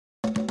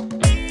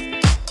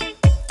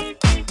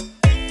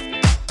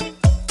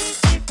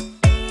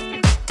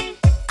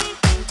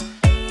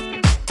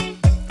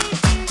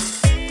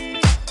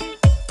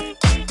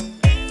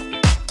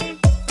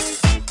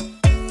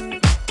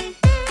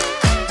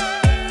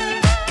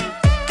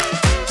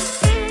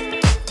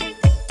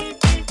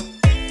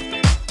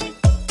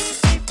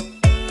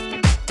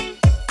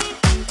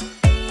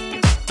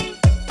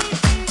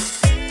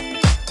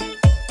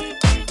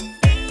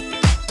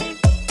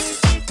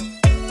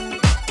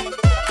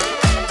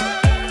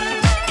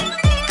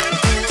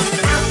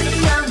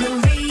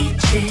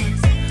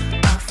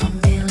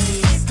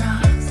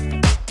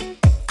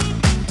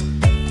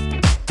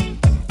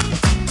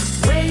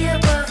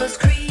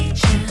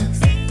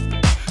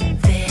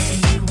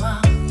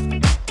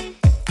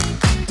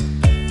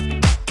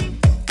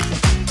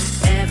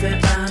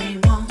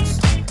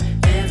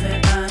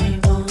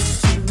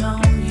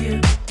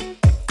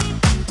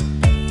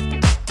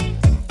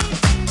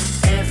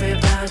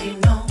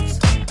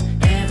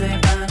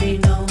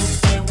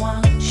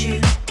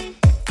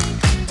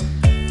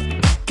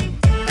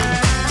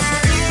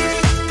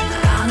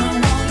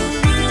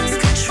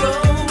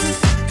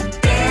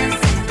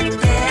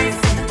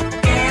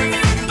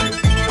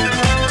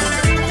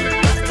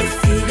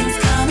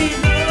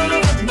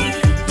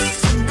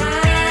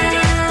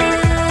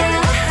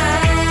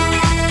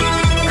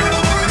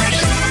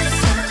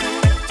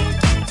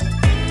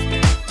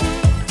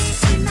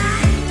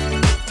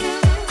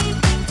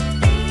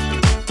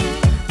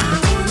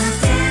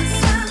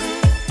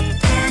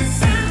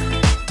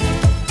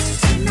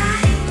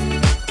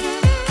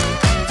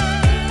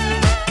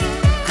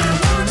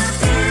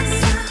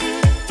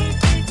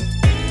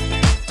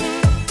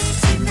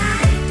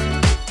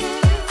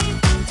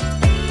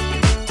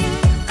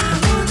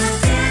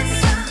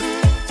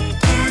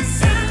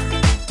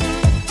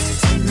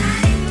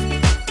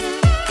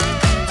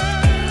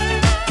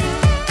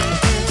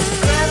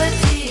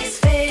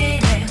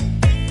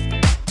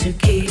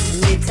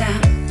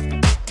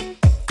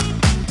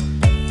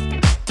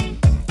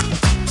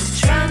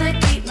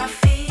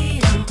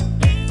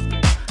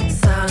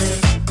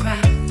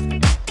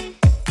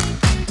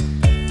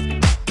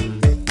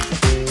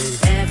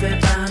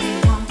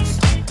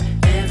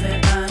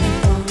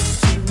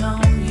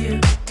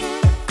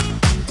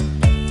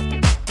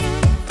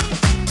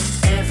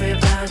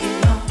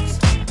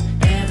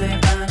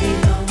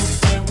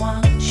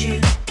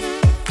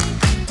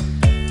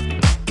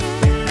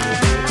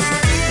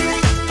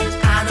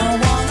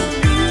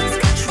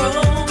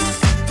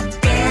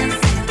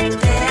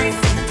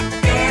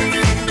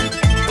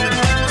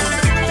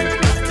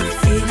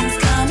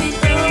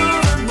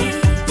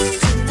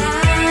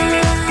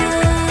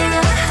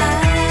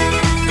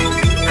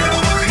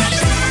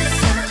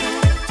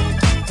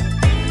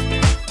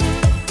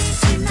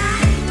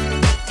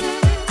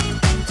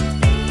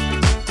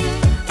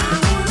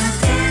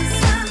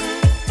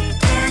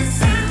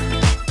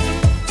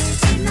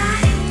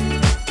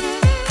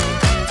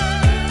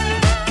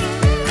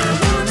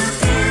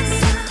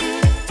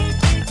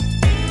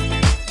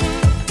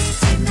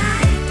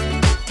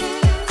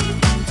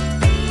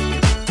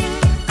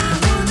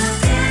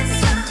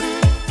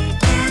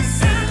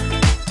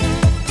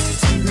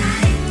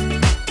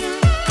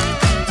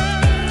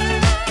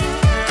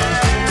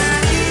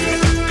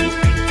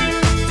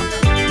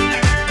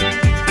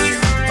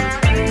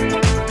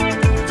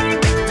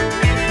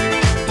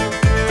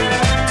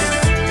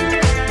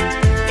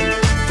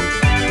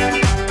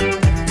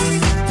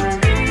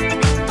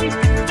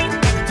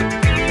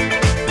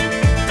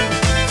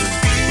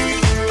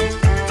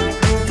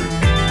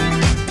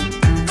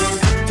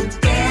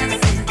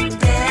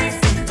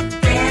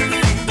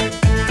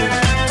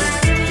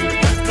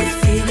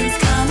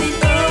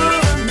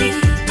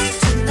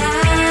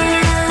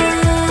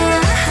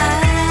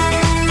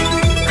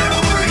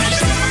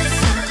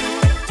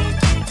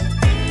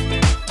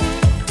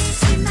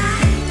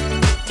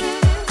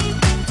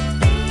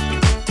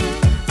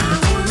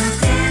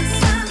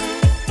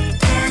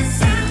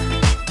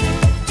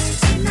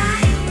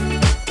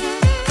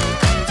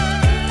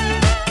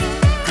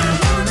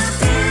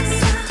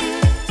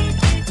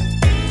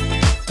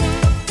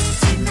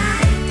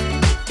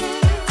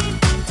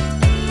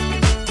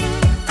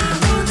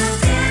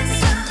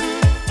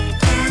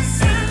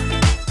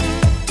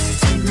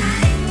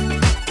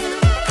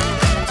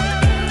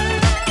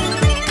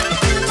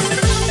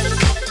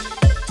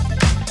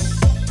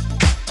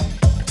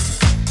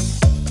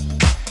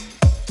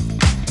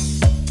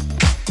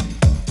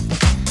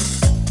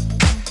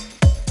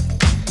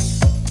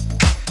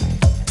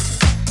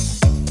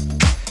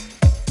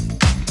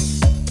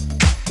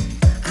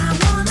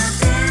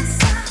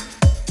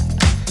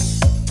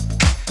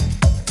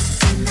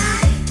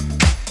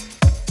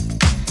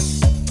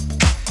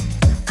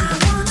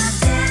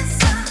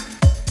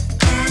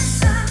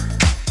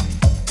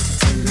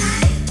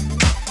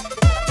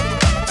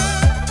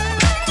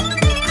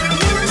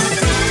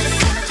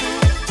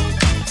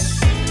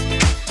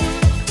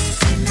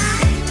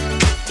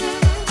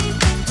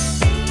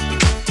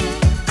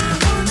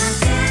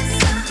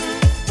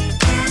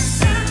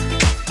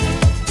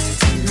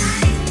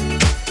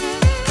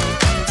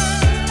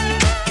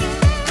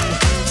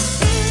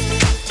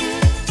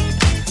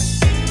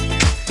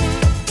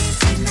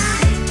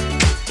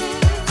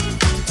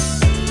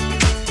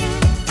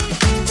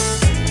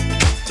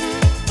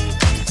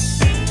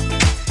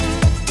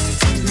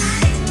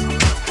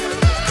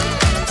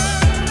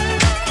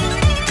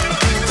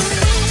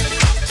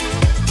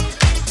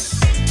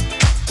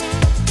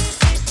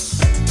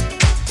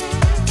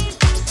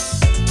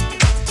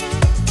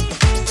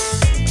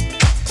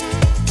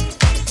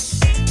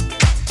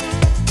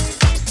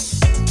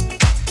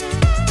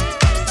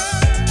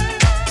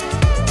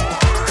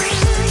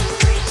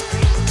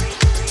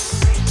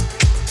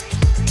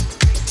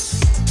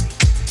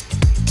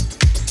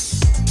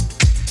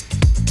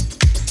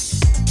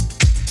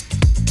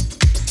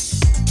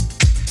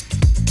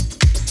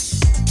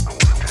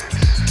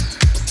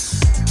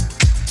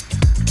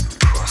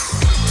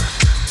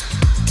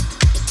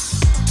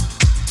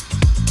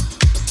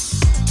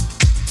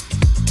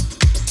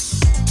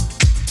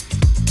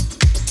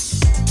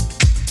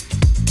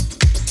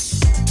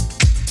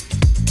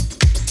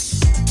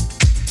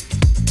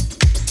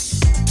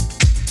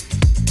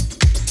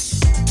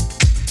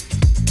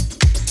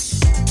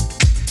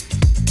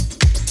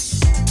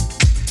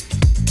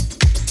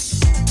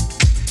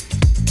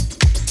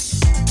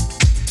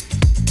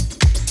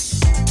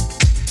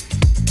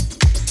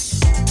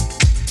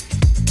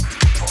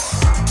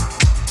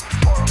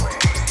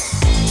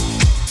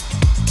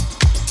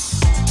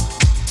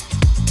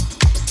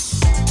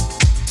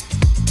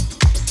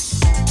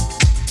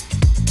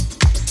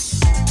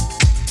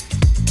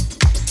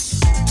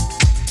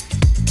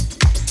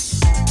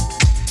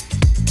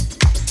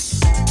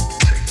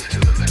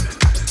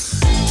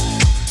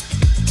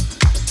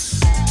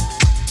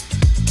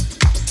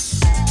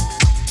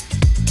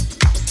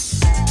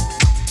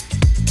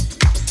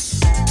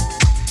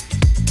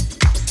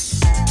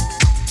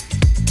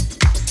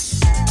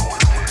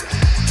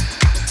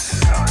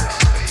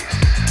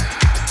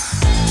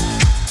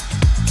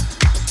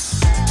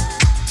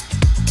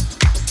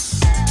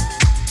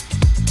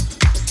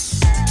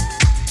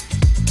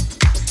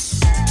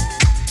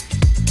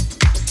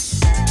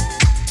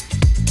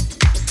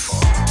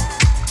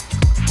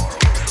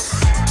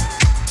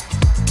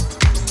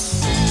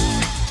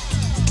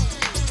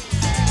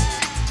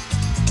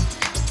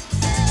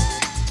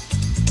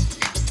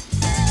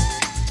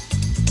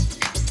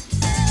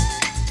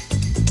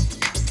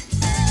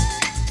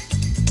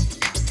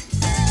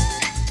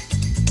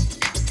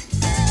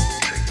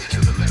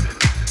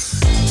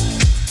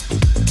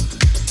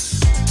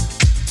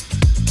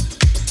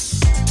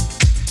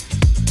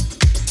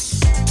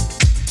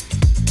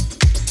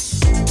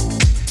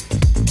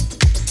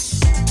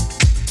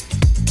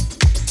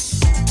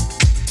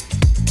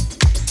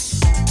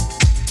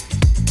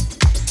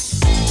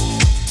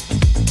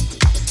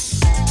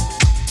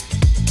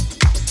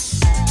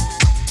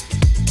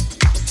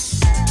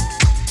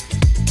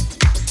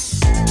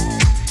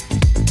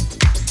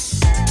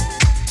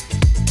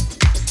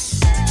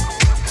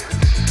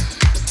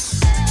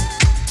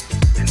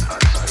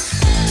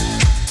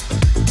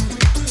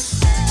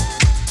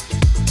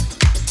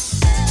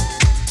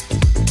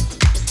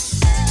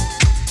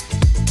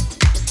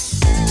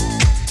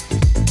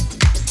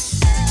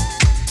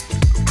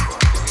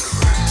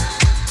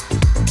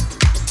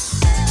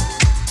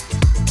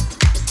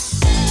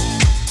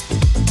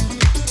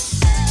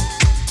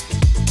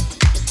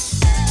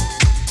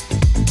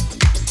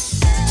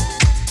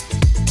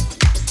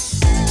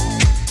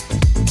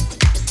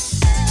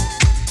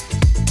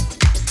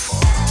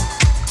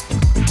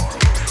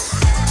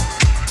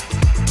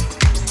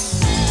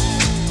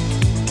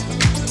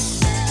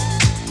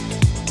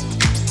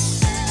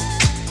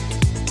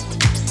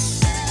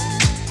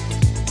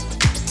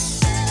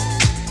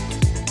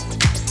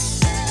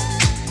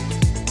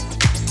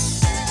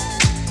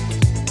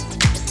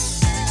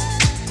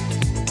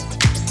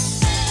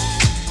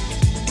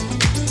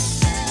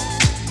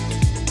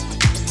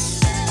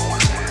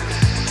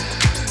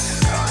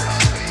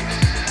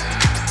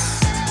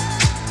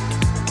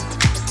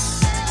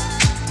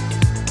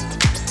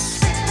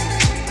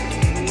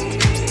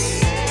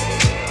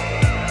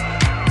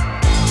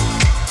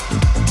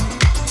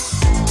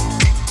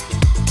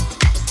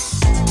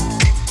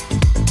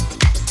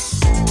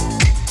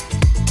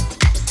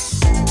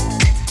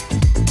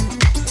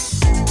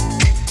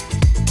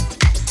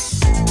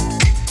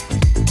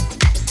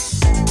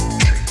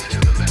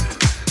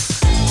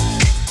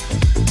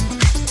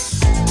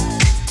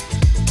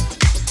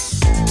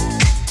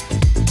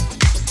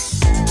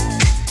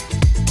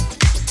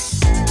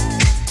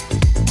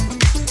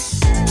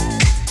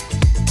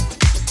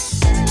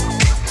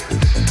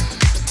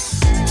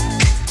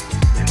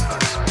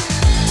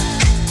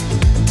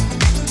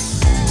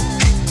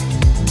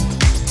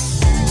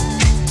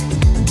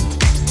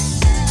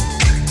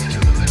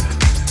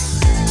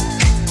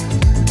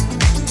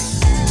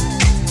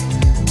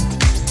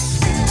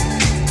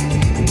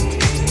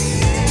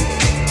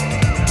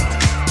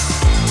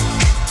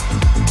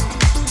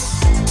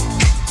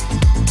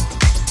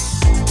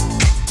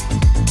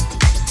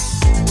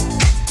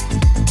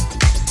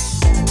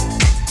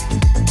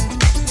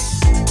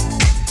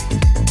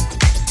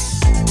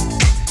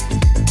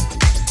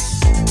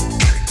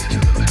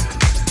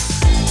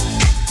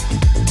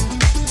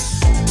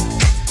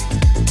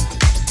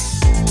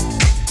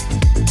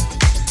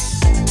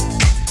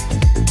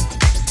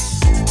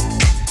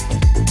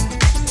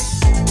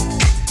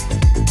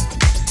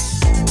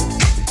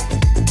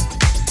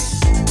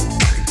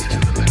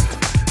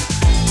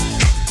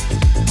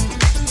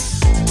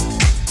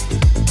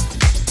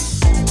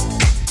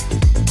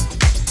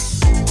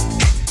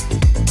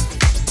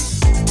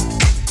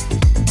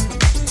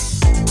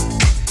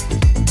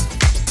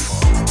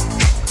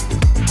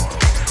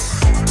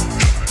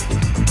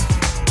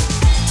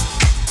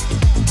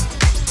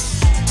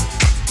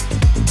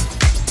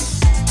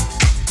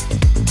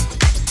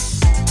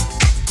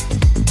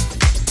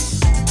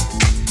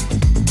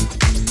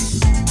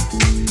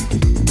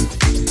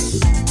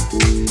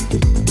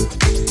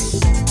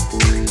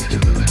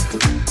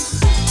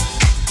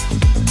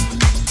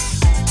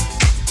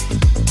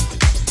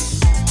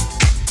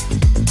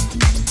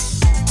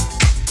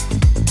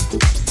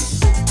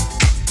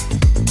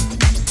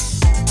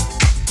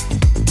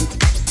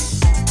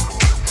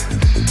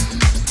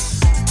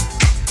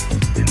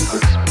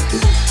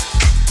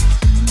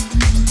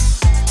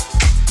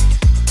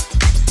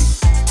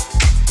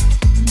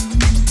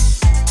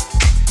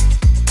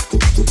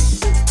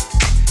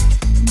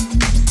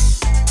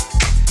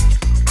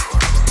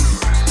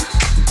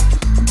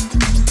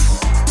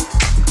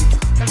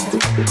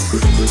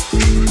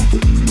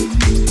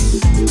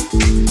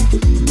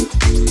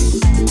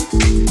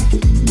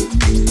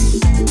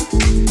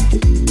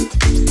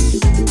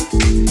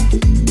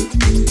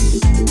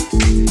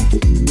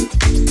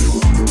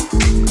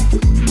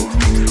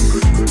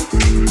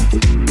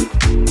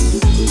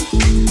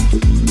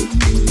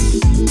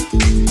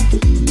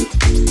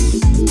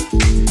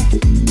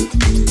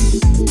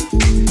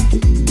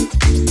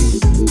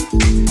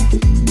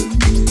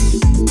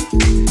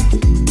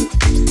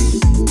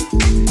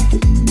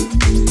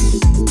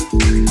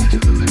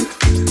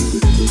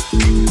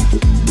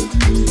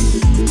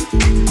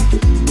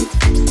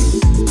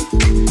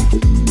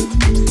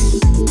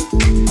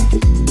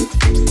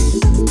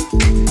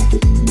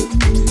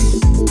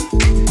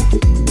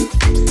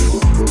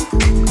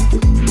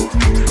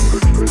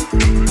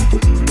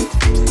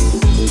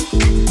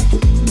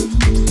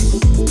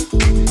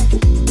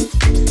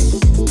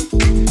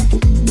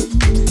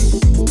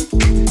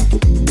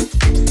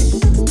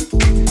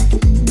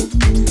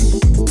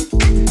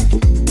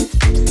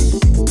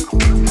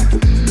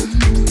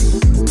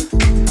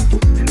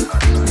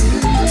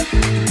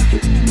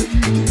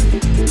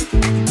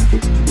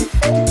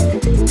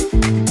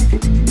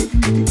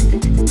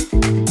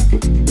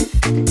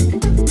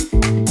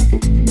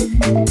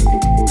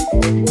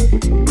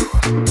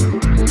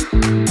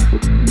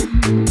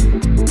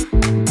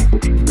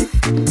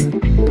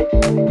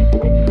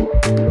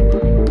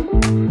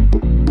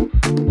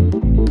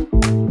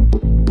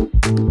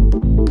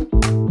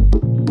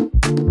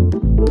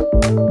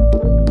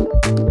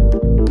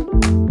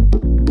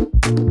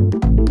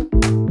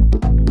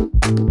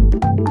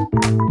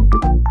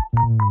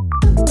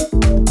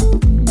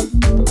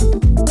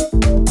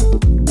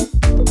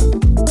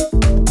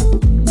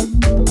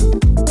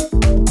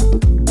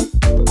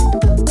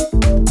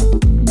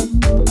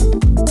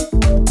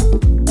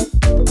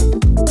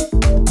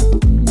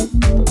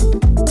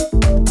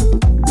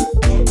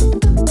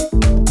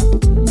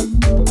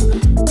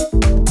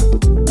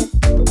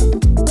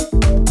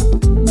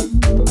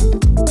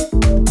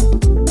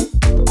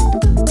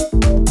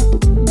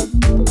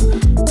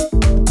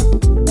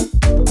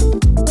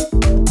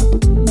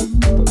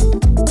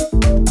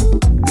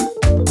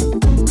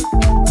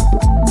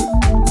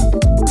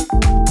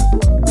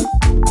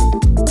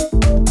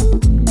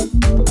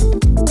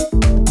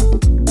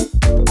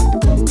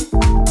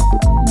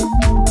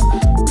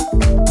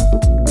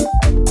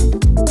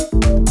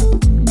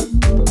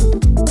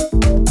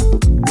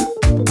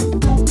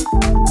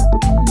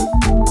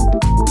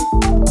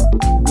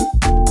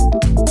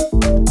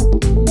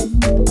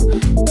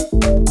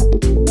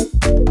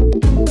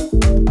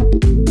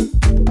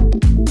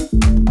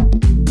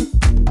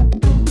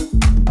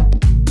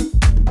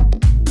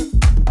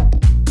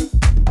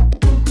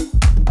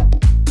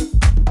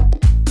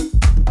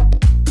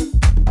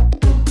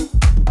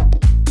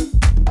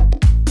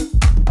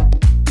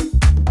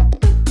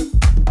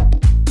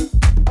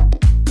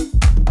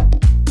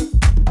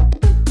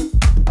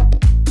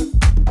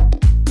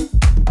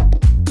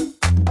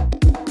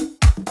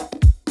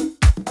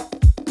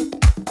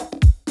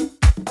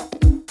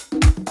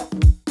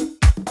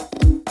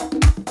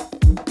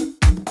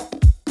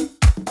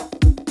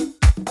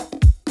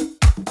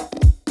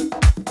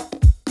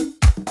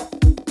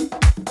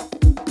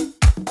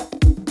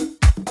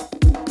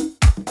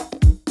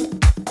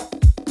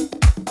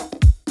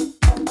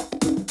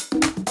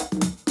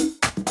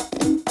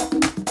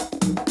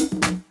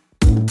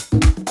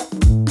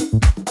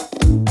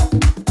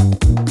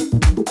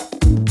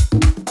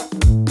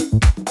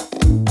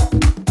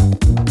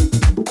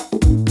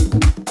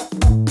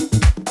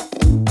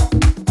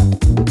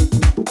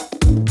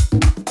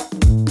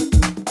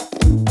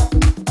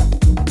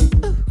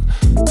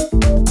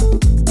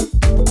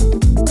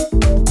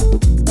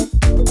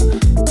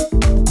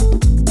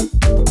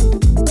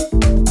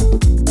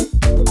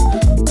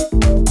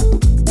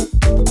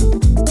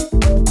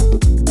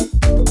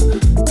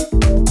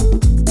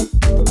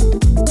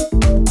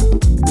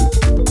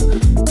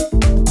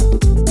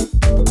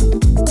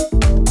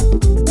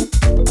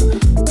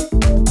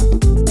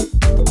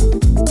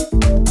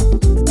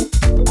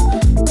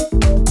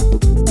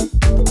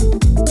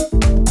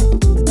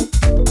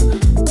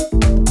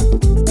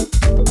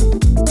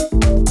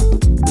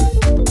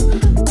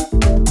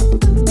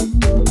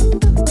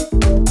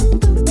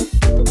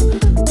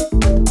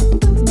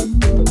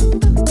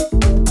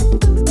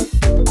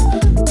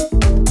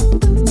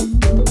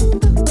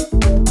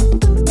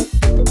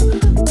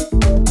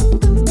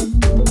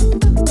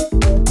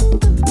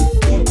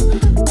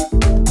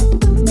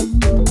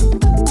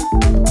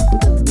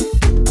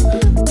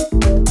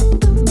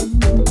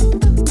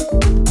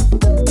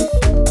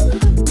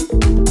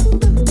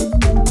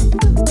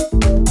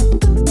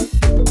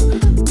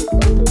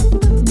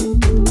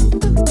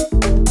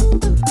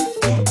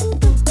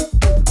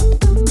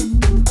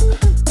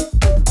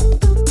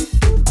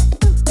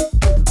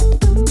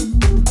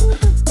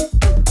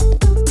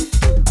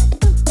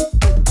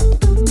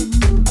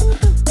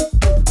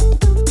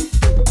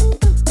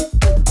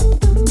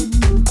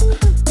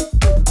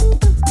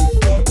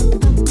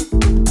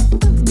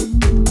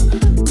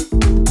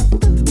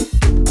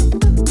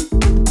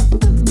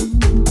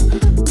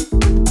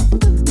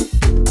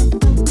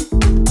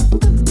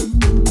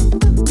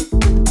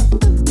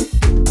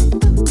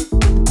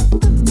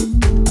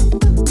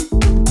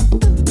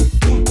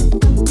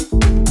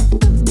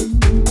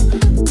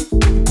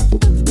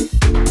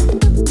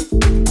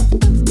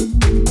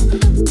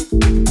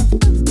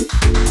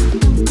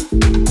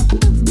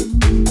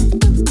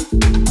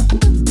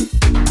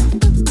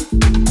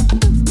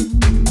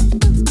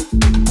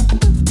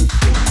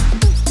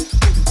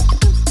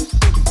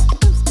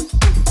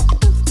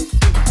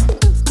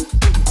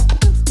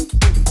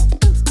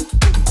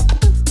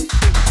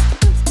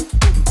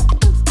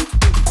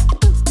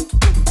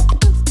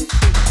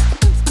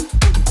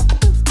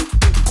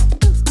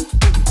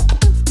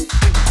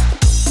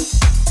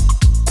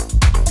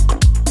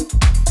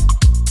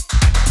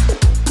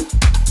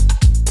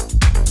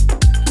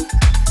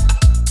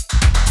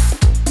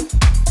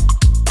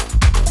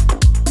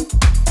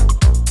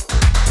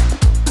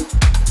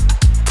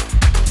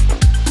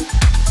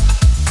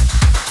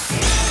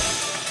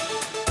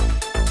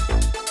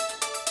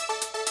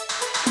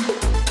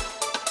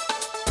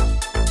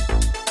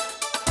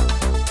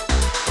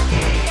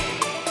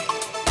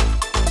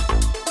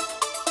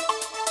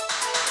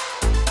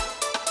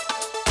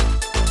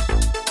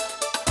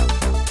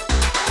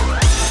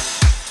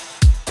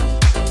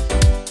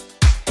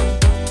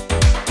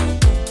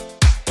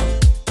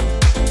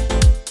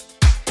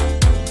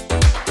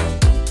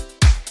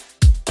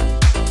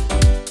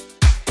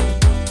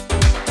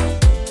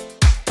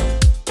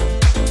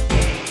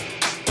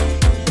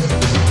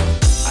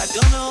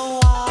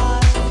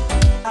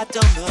I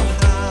don't know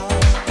how.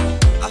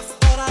 I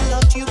thought I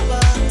loved you,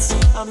 but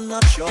I'm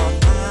not sure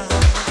now.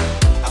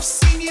 I've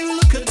seen you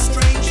look at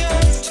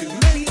strangers too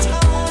many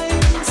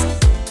times.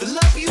 The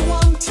love you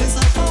want is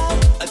of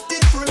a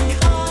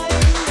different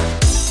kind.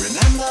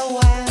 Remember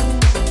when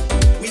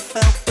we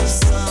felt the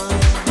sun?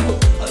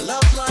 A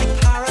love like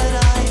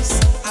paradise,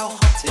 how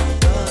hot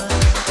it burned.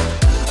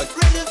 A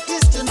grid of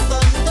distant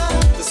thunder,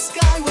 the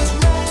sky was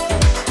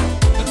red.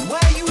 And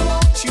where you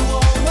walked, you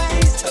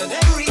always turned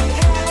every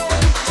head.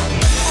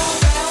 Oh,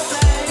 well,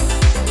 they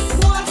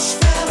watch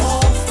them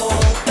all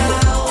fall down.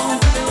 Oh,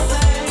 well,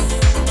 they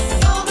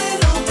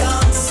domino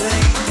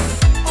dancing.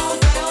 Oh,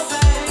 well,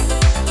 they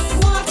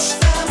watch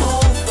them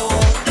all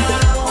fall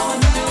down. Oh,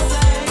 well,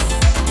 they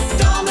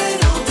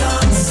domino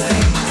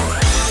dancing.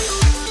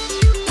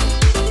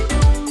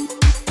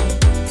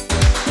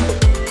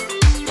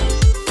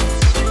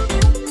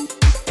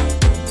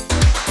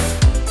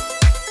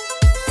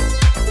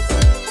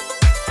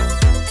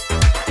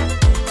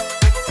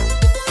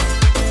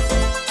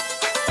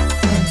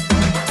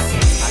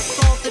 I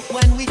thought that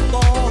when we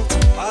fought,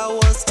 I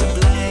was to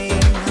blame.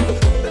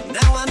 But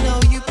now I know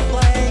you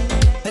play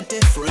a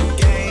different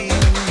game.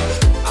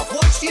 I've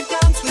watched you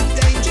dance with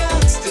danger,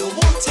 still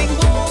wanting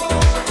more.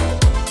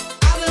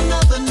 Add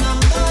another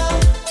number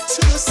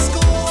to the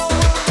score.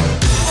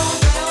 Oh,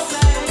 well,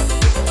 they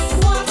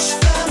watch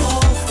them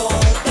all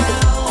fall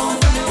down.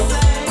 Oh, well,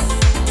 they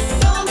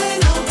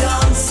domino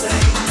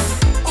dancing.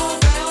 Oh,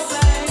 well,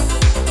 they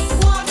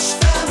watch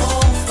them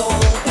all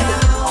fall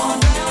down. Oh,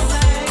 well,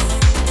 they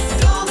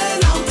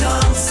domino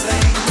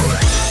dancing.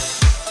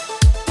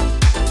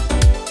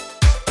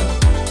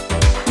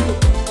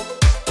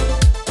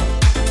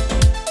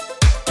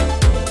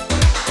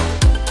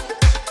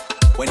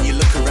 When you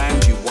look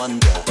around, you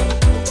wonder,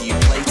 do you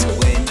play to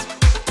win,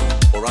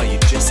 or are you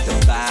just a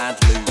bad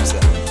loser?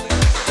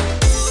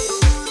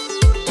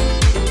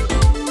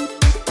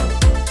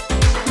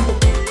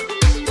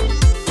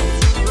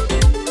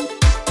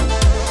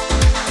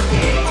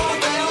 Oh,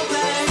 well,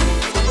 they.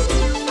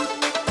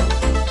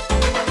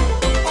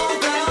 Oh,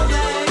 well,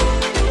 they.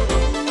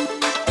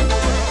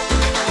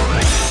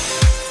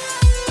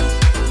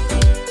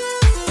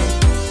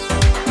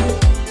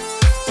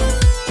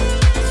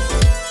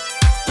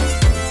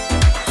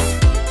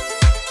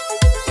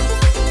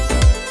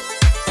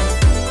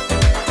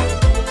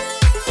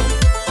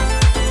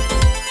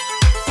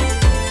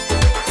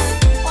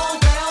 Oh,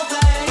 well,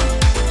 they.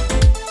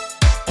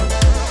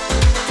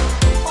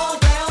 Oh,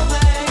 well,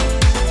 they.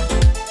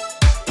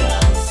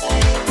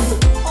 Dancing.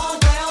 Oh,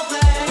 well,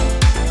 they.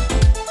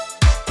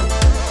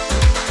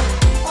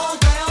 Oh,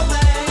 well,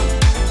 they.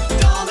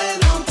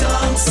 Domino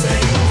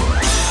dancing.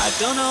 I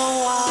don't know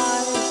why,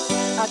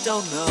 I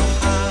don't know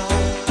how.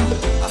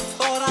 I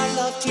thought I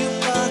loved you,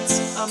 but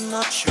I'm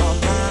not sure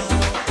now.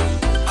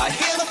 I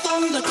hear the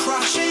thunder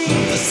crashing,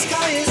 the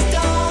sky is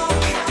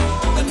dark,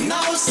 and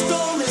now a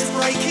storm is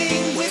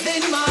breaking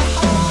within my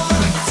heart.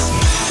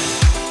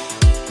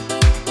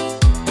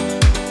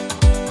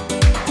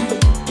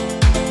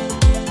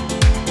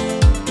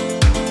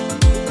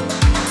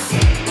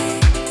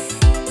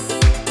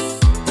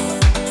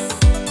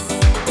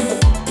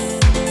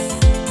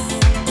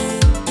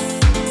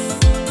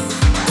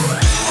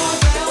 Oh,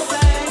 well,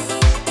 they.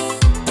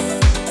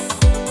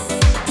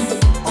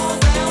 Oh,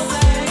 well,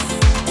 they.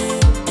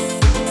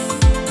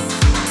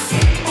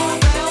 Oh,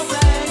 well,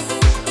 they.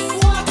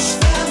 Watch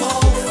them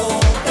all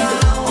fall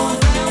down. Oh,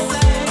 well,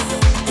 they.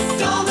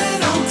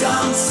 Domino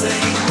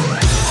dancing.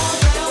 Oh,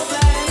 well,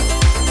 they.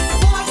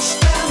 Watch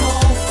them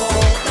all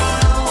fall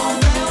down. Oh,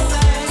 well,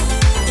 they.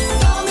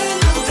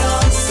 Domino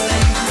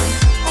dancing.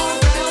 Oh,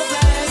 well,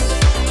 they.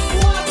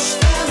 Watch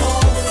them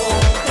all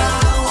fall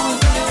down. Oh,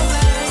 well,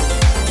 they.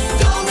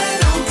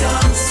 Domino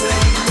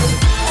dancing.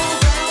 Oh,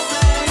 well,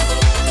 they.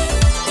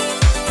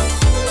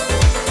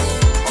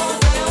 Oh,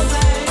 well,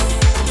 they.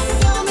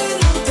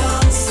 Domino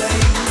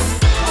dancing.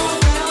 Oh,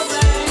 well,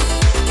 they.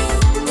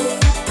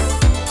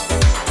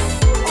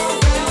 Oh,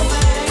 well,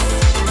 they.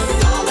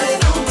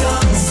 Domino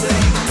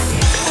dancing.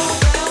 Oh,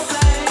 well,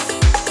 they.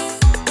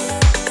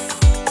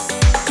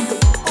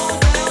 Oh,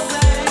 well,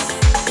 they.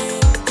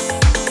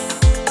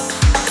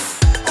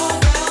 Oh,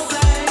 well,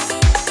 they.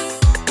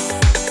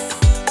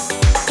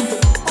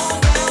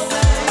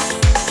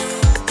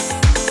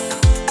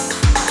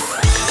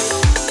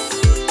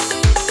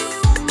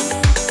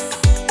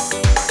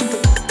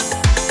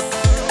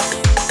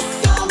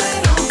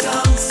 Domino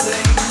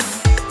dancing.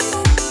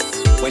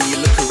 When you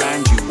look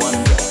around, you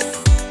wonder,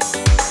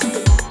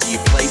 do you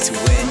play to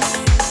win,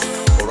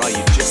 or are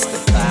you just a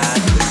bad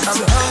I'm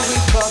loser? hungry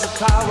for the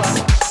power.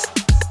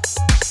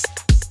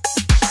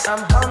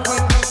 I'm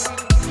hungry.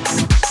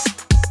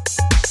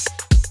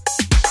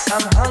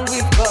 I'm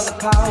hungry for the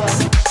power.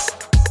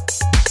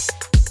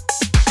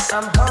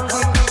 I'm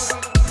hungry.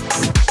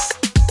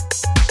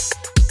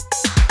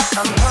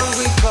 I'm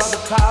hungry for the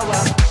power.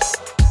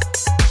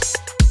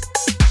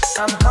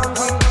 I'm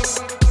hungry.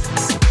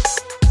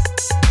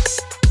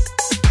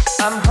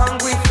 I'm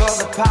hungry for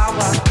the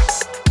power.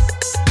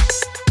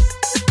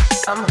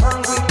 I'm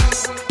hungry.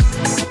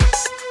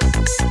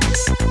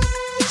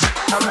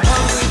 I'm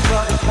hungry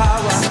for the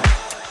power.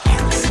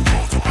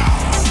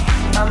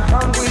 I'm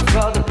hungry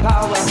for the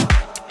power.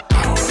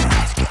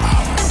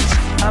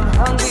 I'm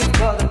hungry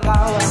for the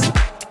power.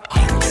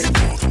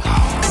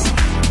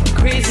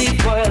 Crazy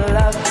for your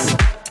love.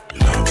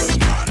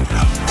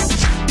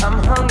 I'm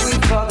hungry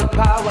for the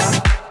power.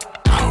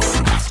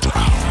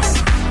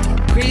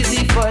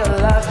 Crazy for your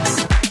love.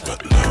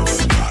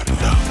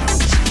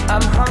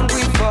 I'm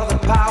hungry for the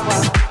power.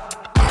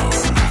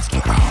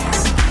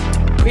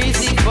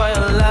 Crazy for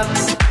your love.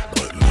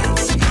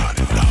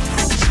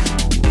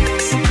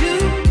 You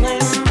play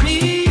me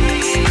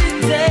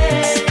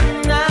day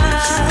and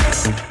night.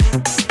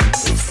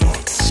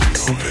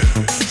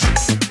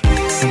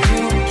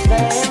 You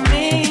play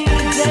me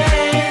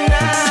day and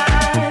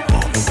night.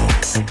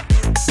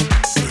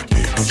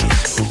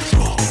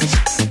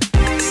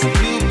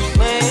 You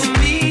play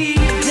me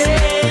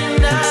day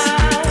and night.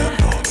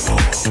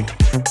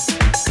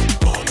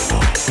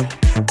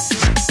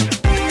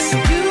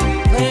 You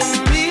play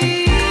me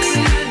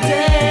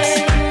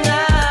day and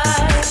night.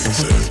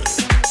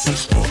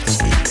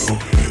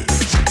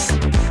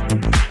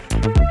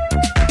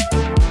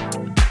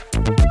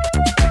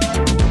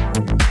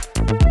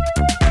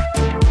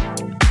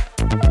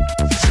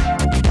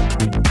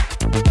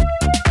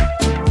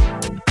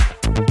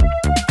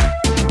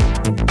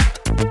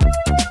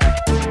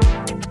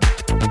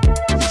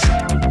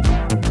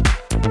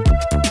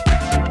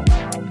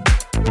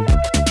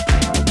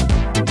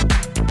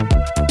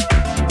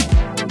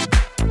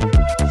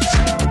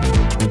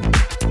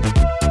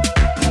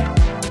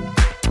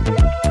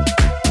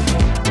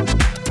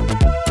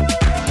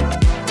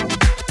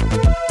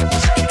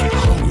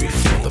 Hungry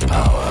for the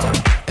power,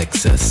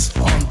 excess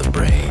on the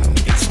brain.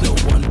 It's no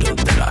wonder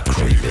that I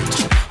crave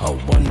it, a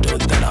wonder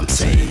that I'm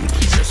sane.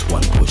 Just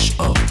one push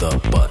of the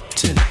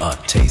button, a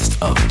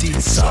taste of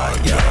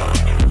desire.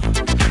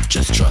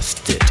 Just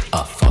trust it,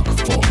 a fuck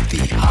for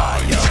the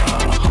higher.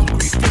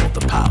 Hungry for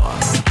the power,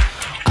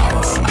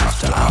 hour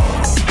after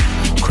hour.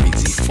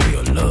 Crazy for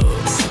your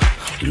love,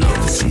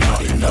 love is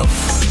not enough.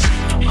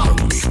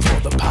 Hungry for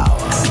the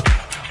power,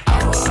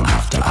 hour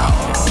after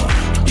hour.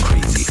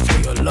 Crazy for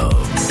your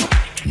love,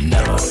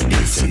 never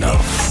is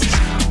enough.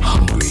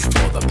 Hungry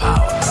for the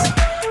power,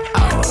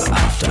 hour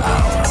after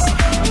hour.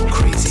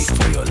 Crazy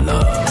for your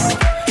love,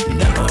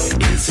 never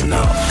is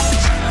enough.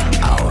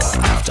 Hour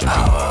after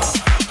hour,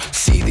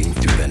 seething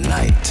through the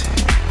night.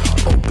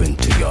 Open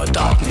to your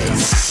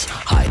darkness,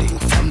 hiding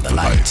from the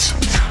light.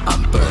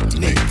 I'm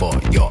burning for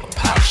your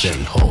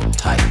passion, hold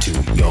tight to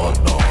your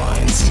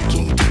loins.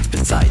 Seeking deep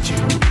inside you,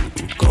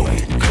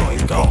 going,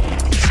 going, going.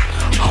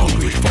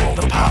 Hungry for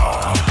the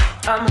power,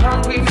 I'm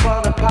hungry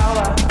for the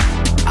power.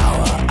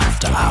 hour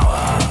after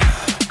hour.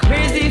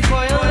 Crazy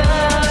for your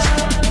love.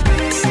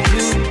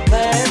 You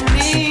play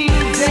me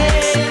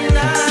day and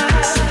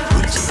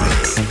night.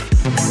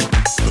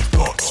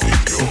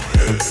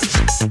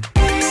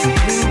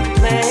 You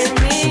play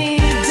me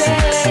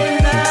day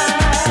and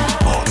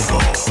night.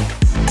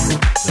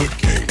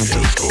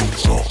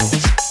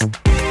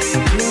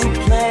 You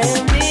play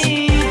me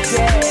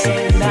day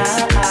and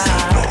night.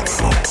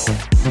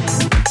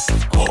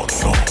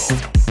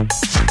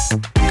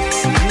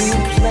 You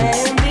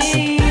play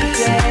me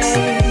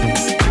day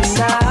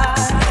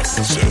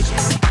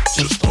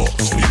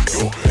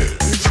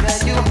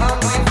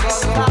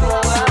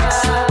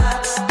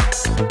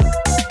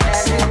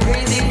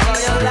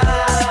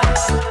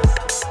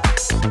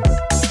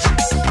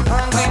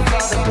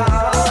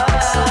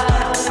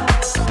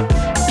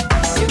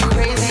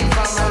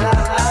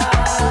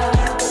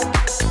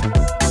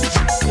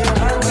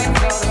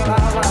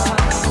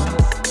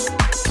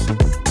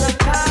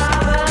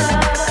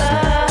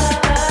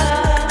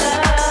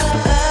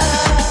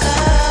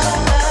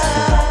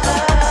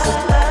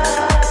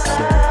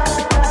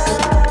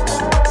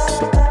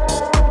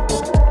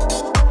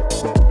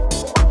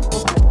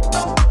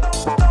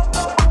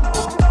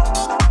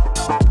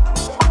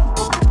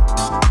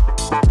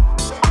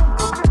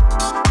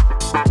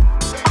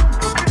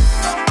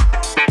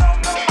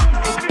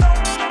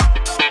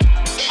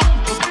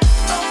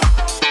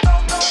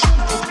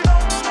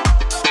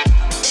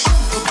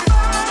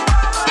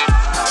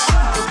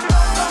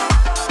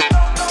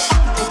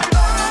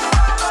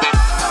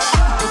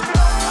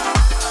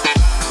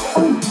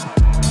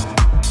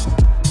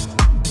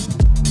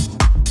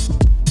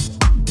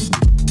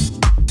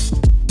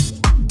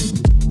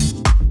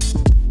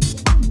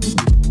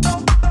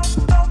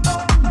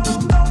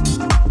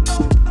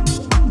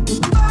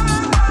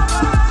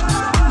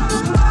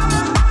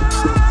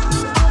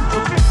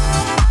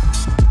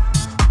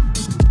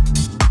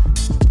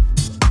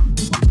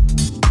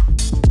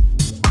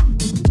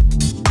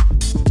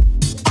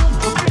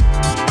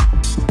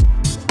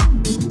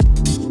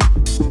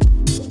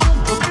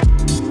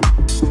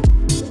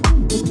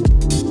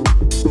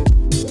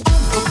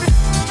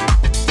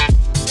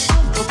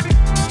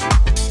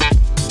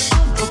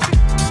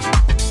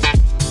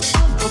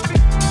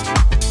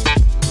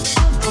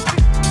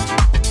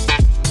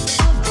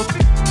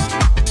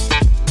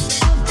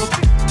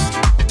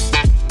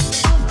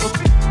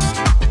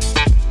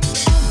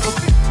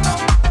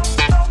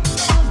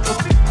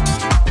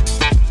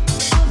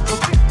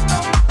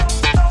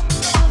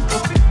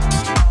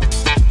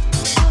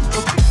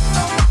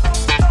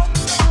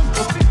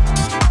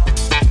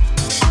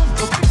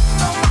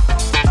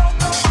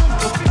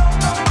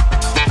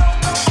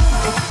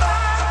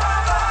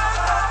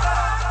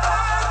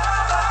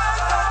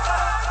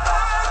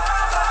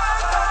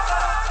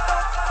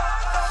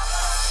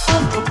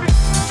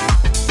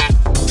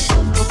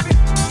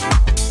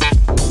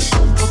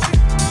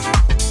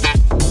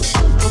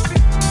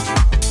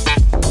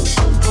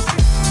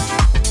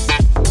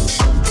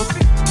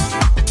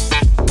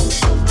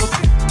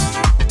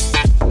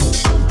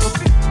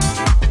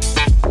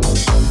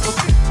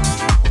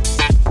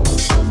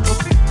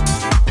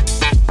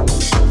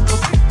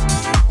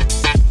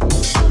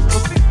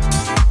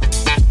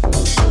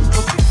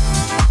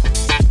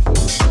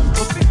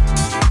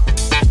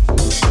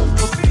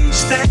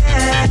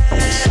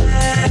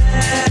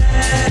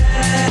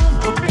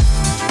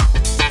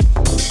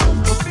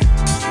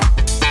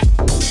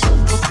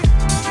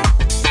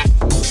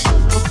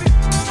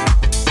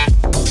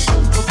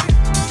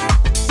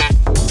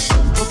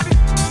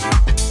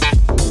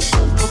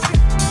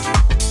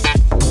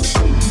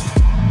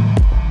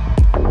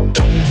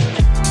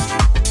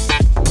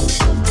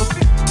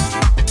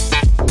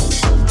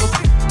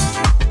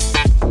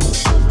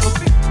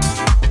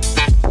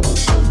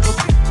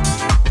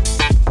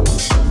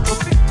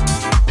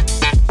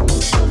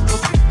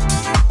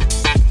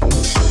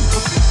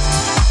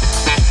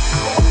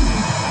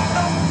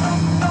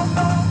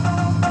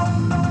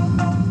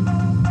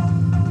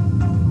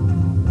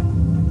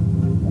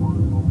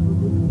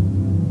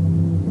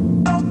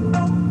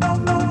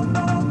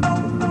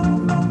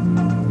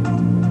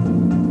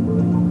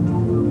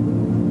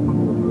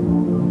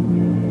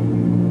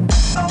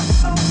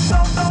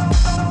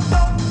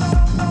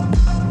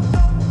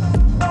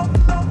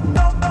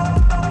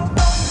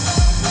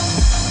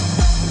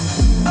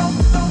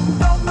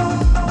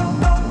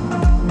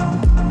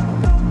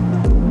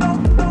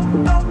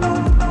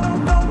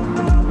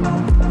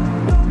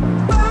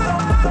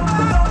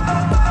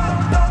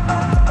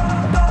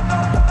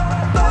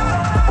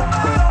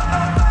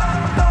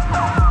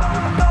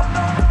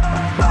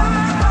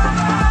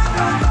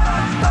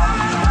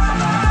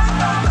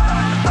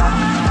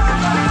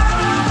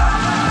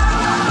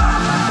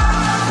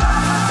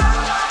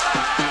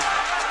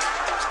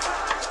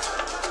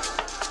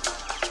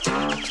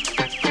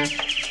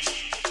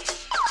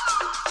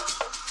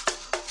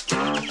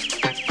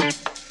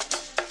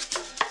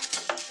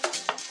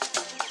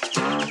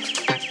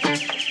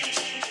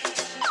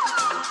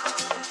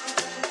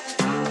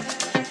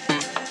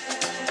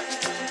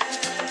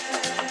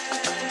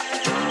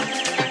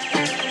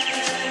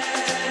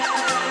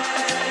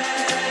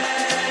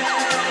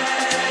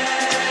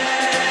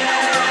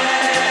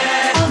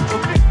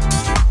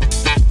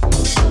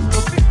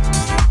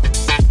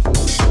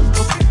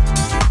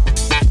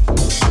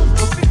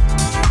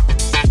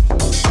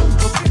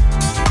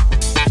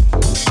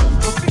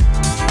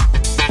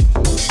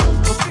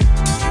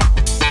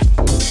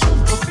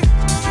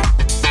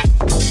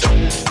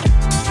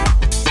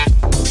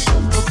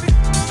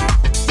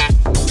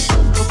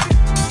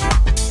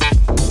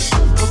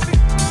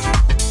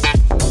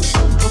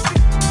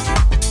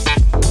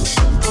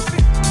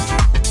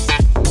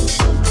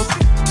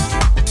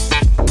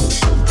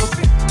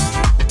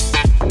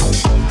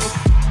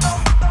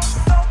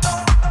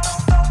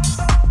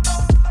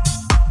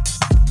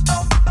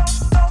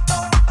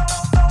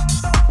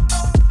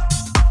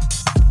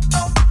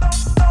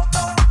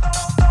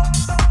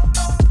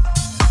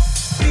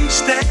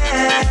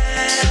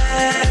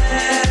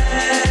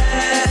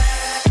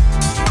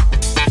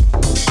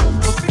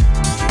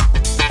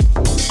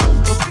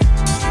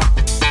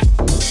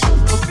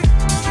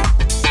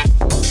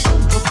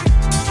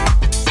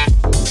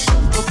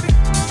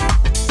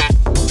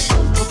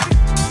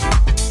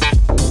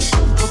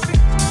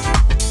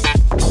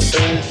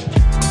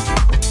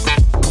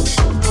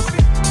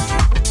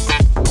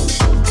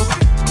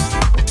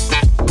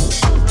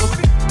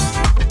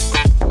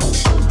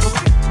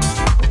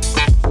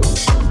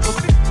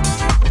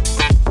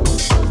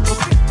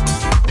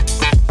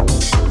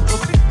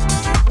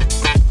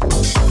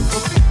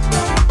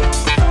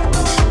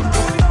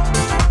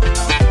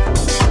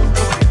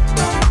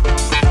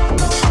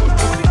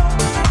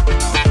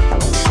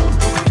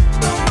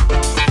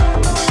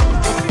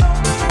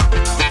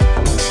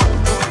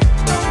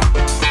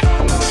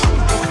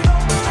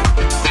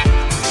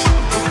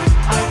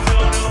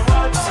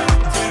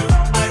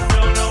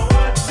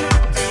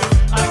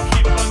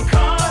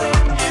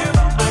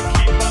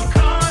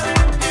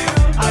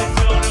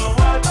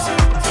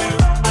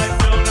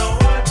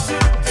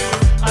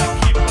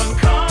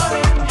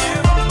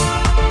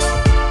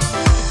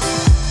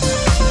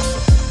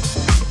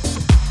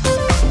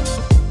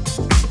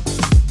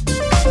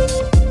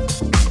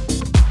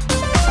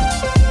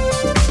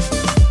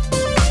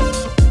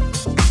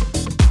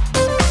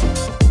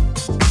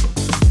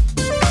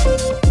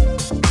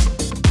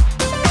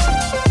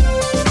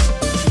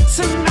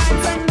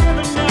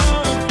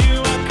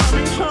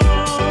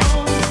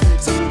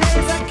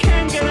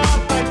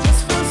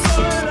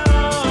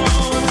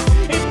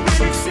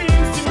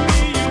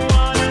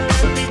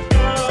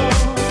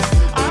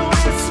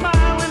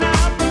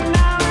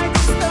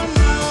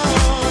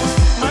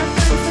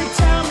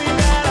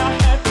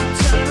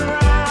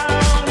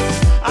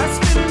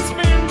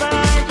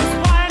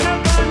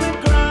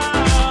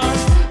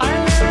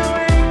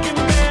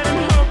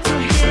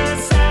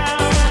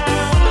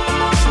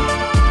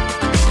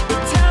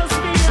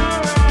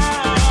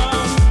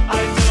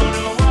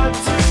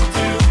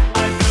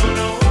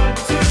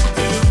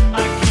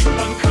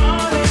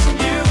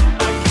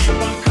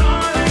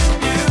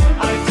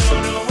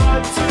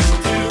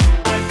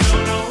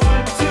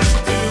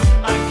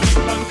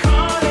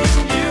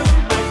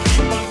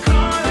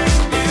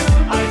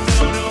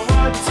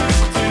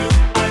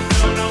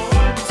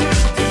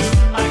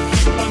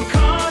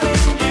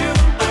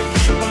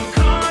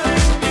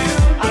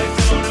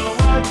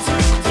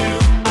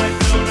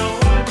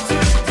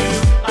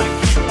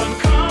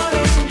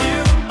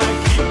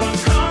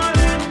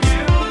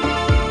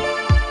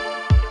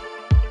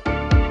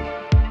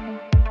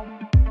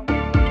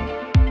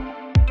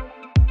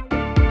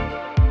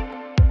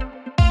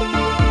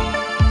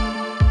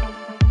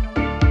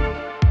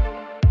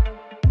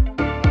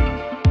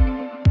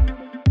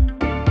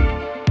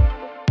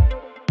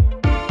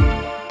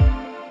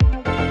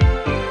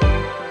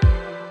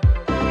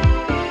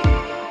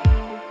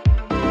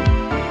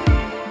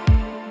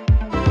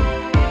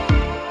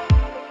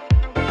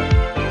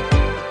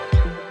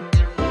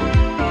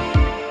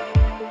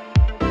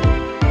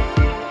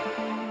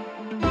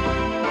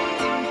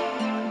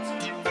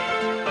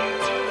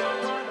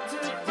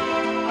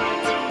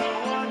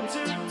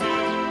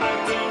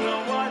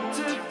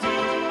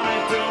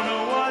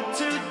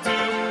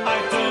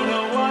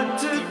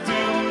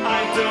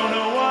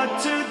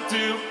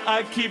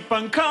I keep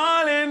on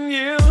calling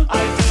you.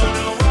 I don't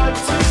know what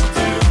to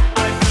do.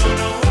 I don't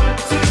know what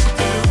to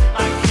do.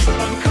 I keep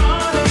on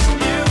calling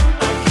you.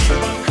 I keep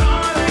on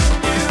calling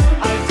you.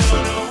 I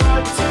don't know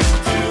what to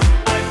do.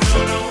 I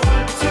don't know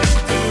what to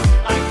do.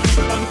 I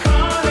keep on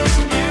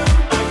calling you.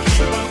 I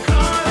keep on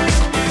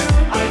calling you.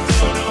 I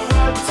don't know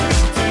what to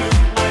do.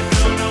 I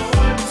don't know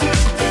what to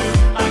do.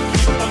 I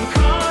keep on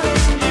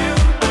calling you.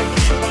 I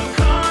keep on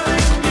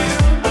calling you.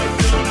 I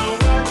don't know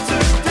what to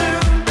do.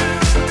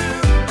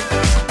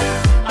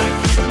 I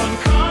keep on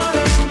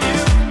calling you.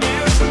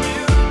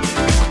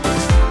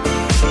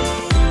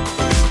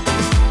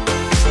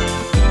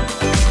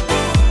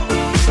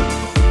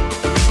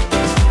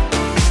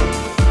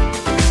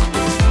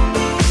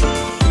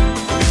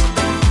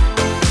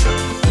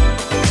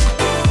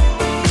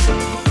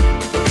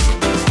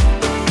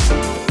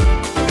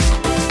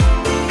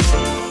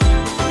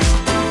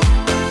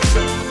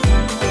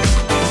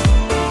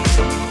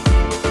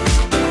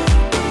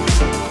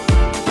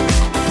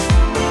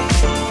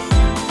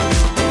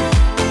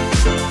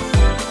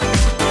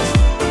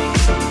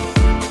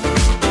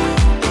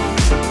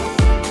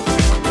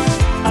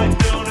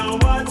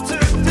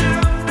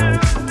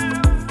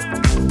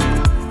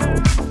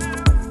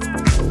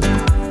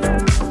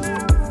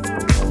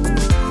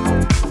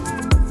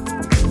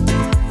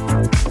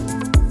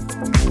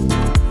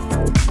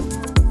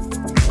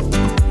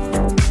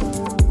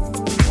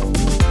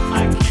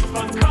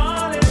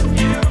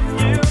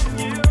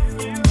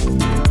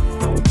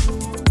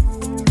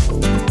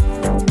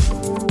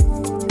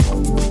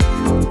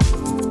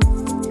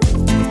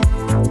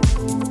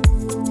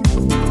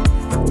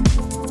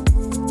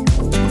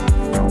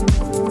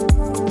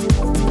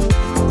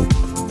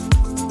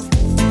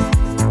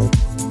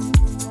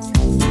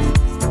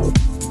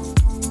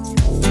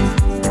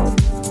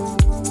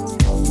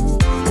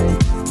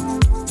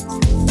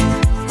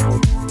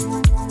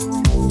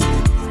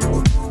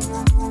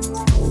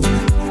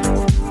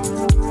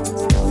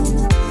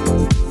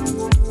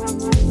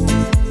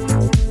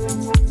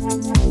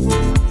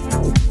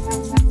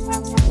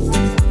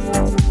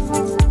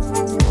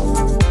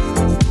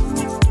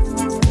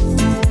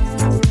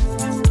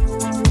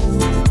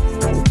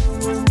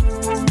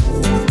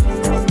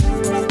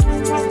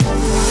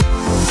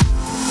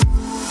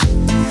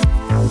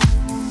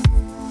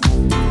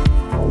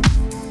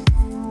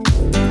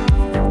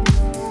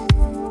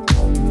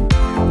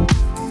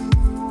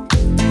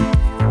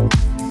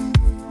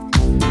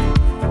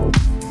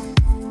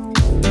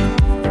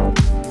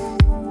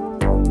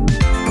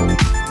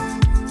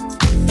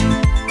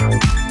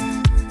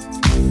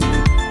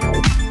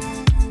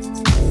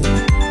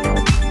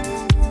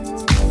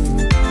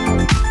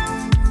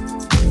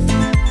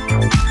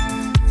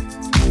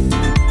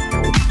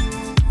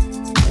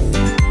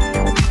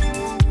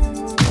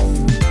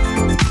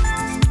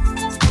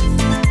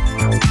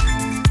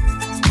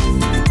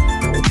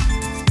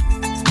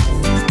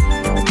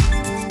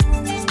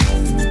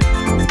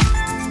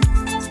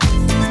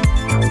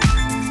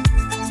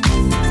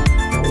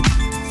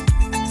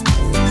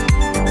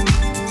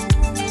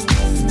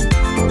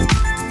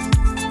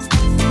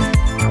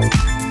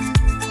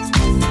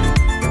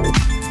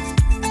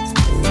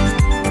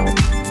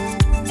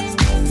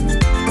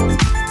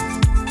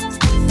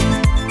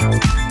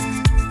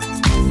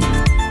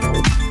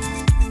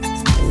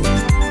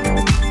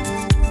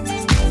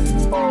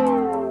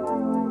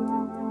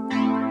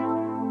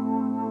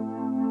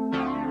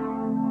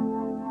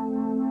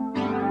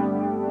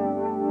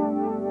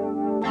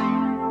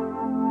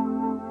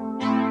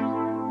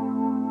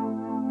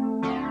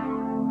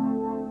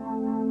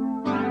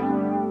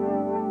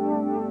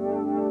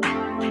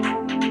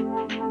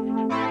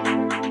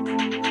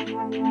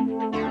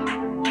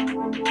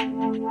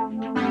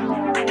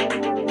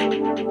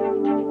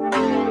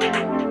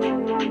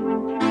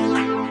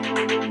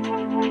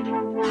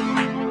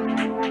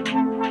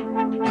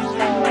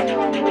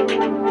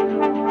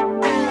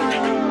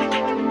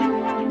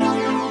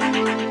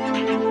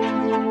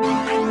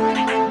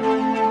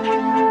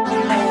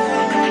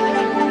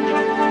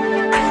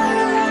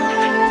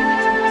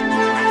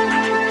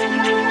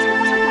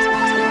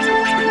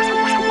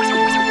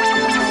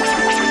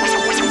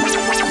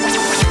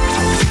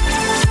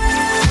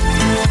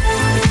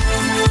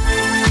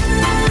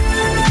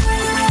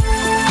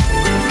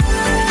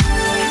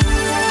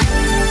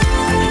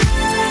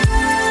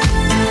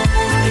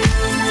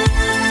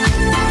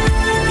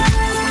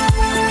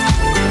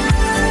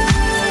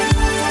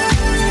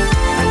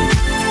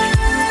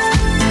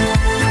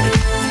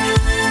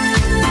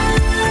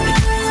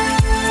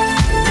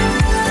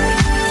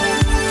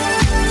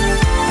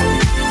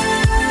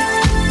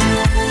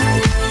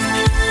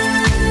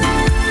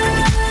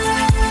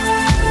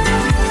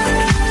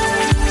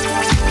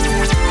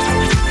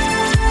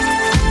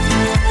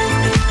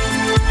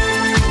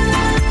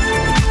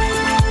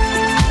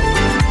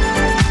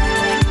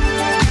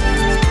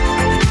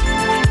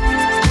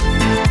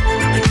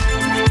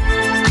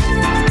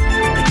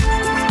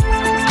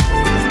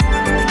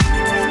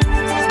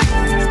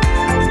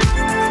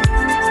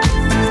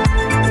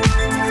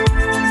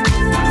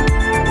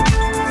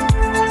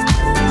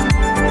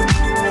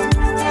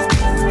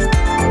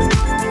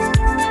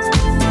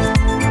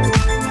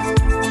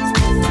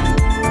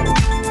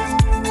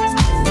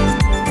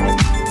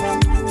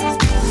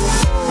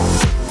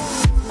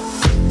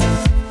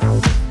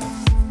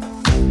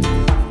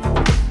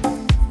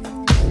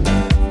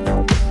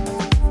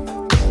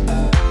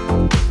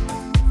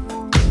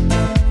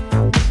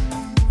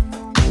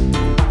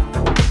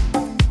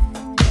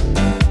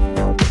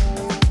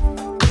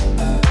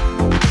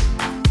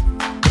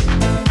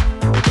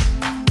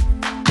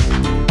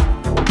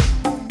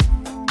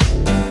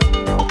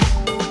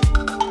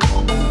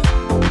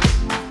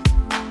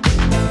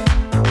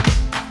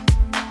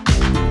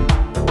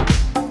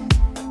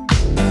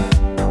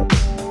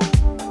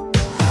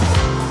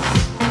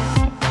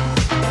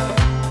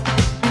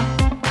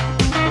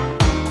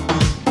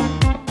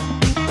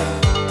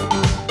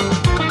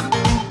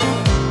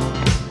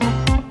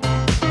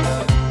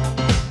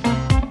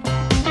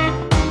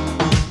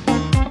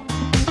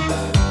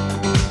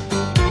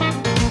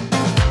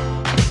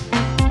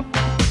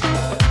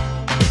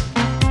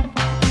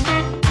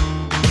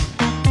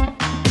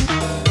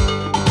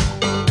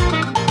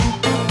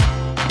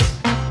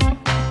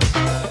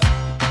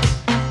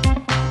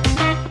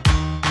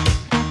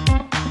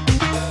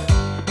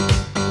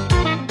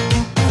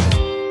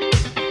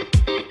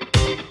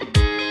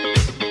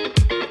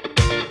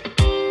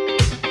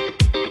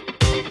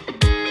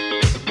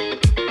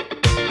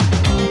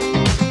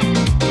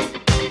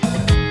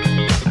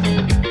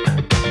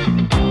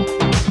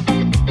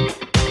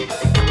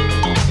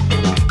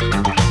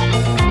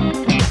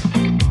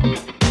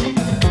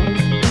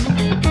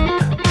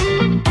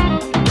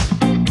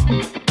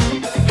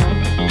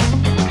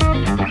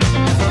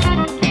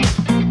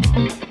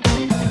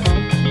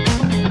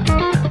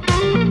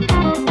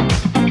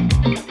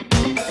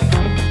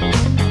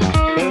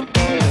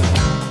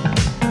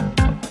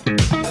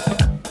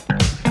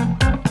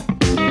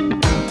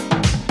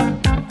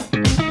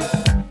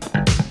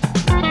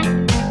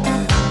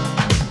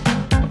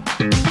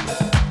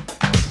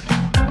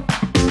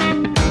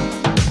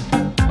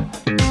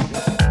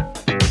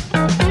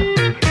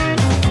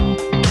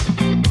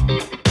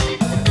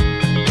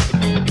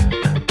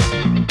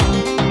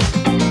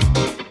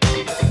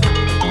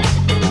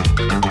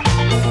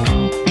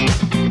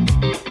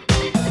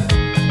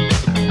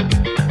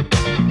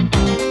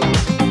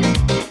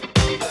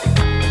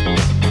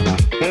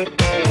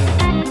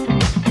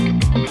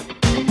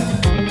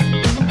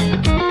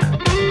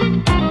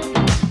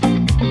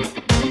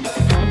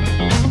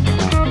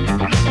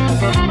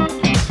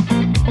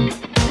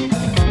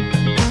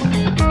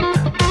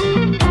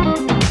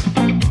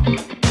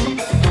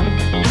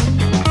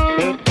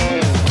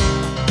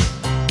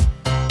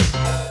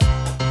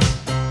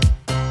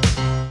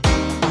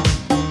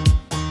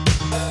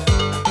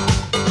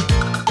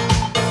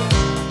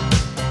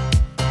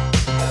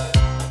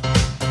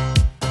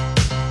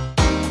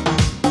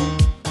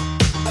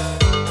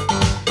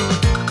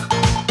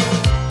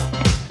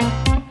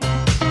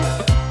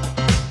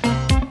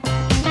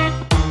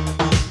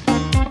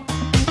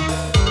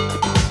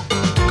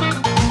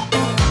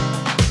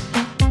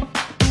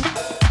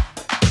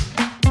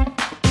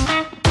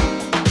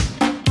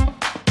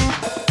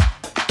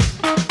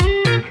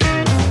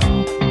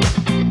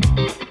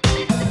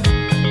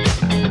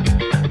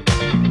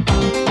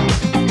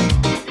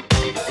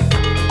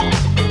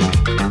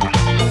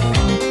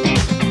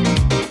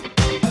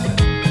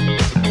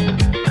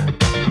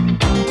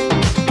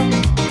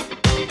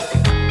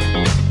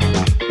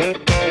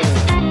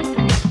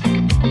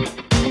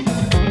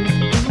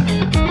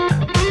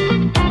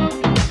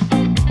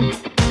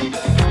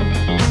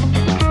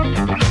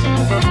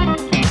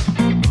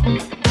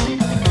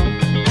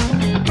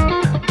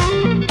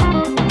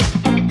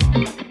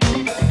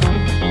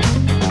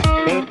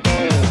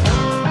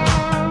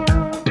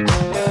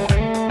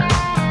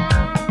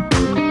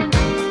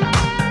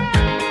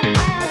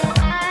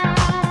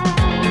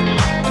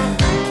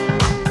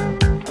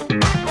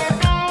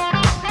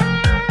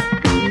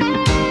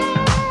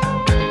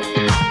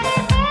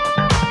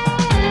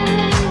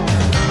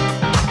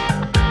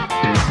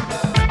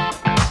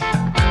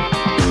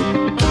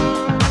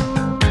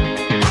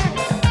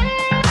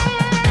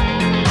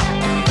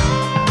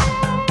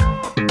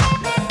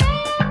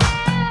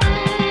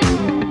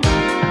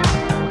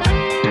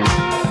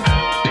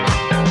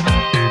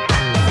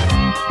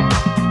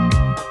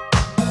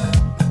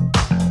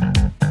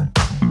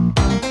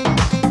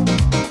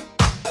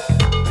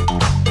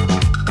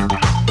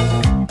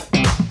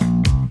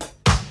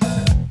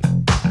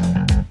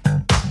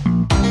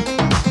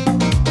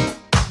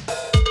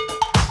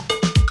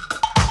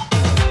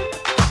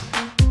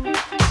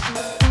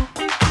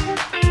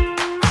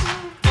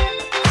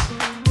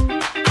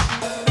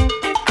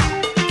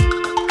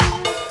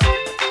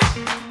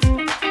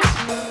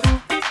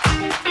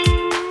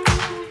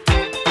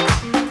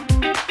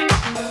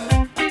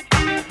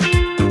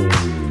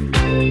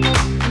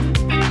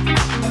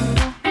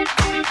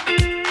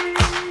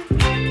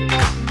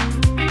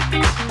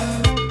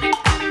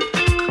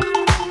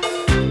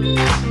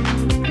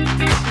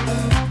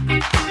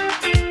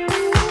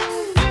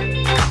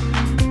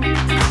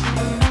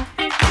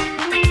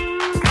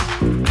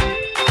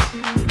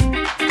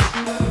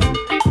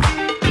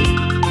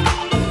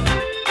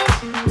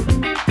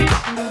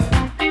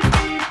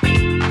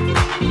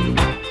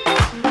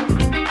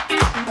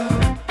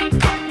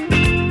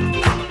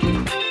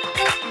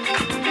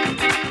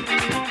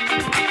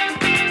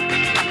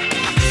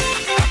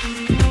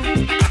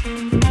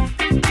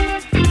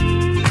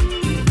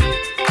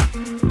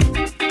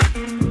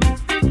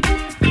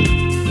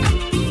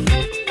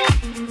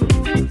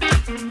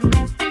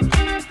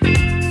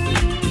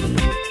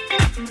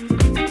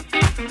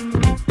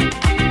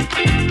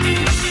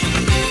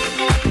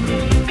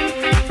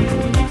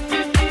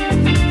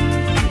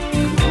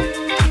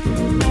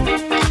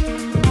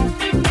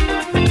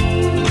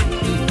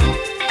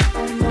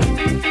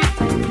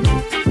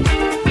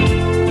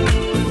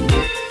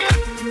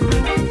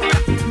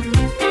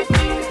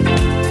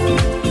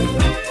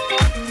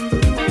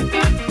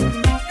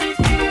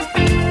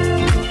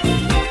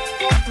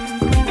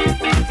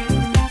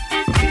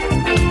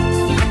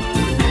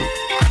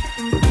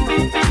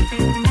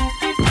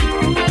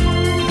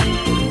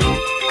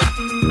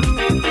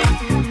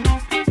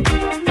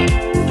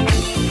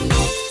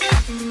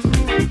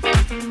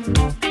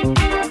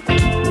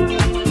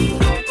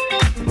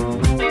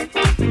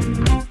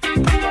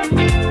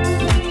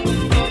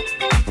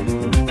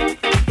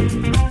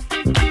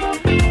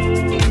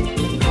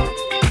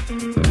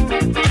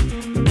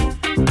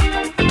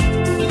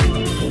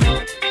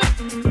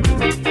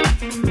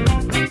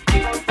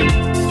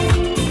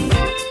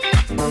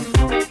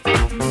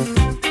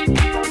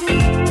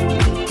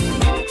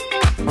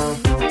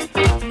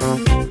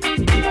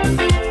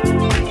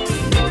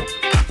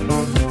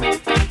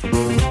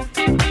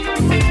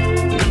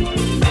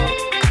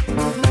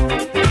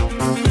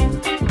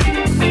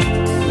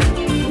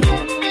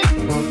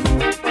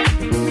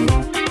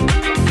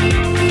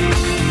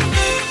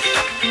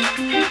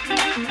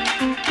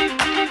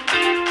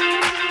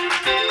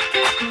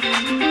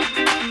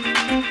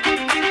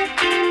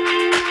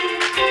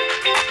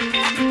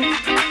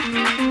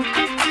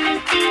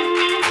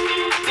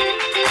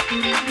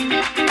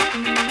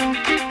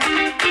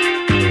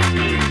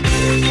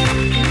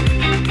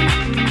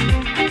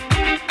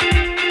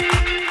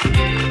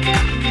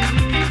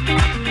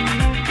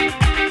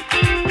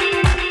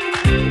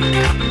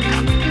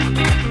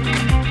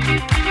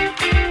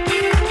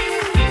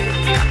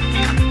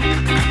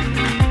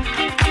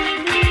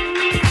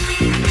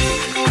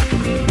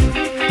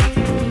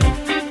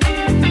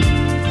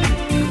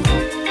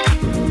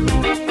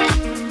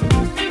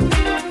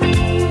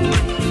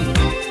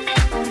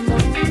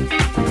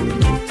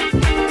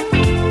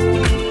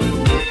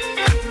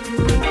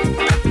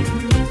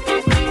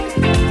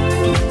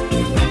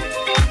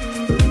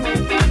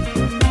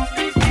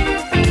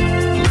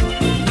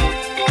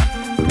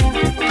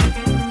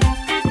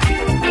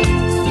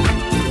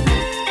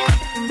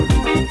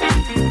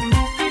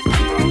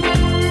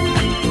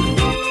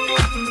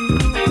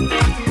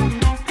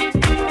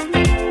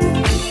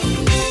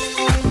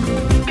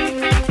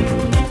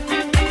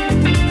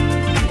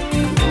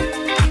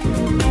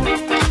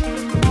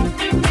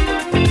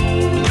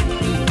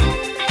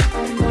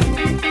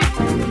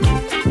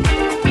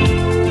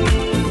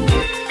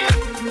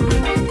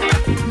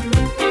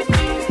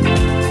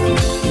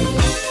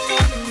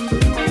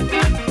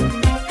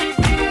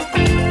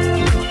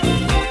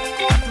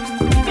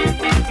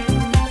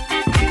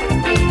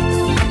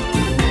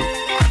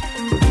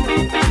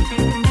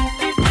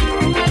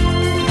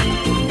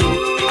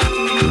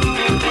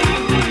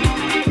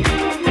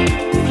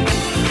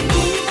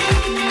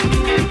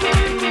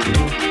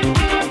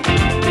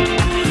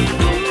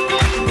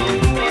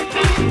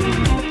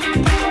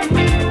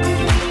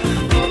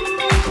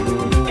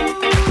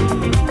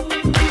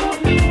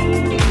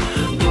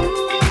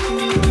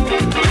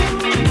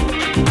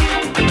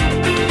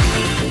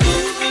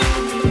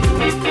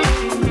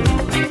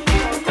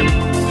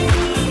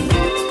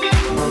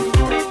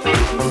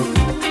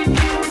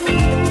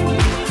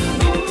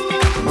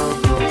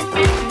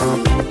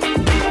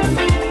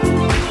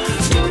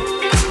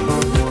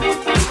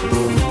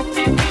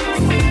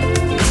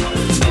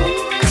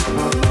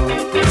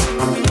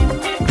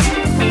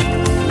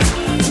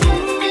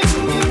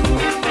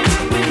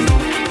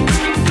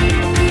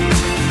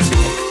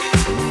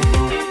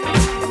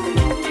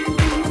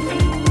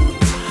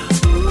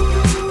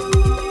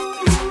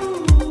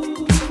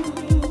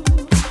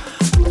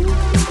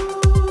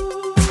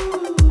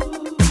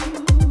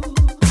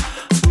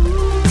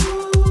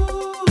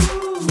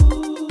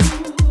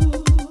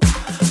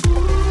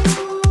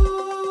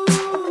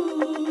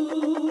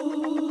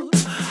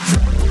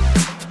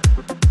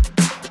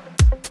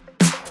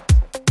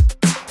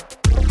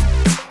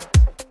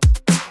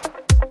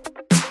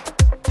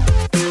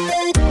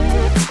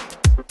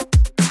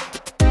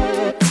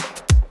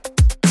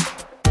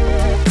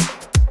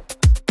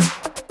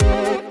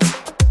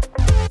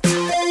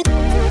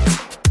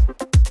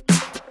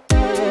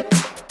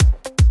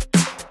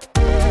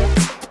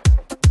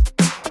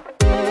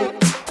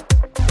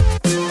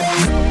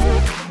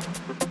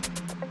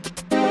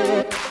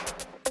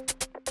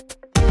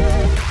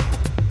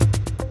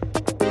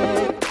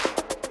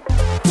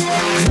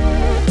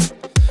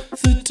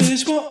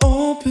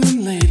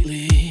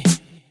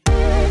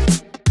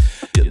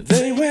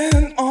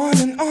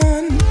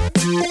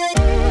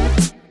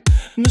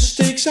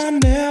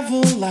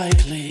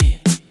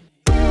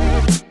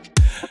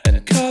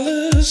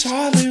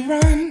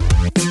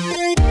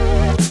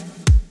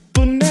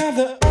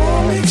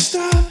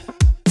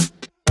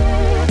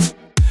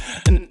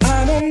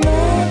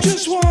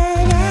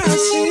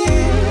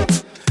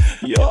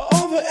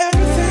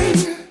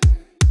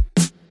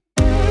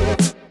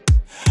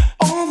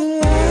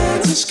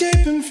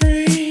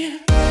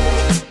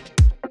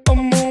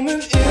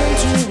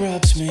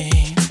 interrupts me,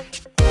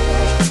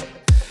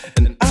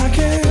 and I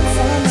can't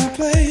find my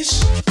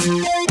place.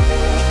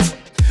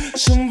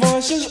 Some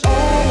voices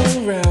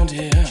all around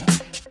here,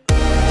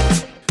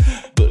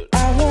 but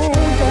I won't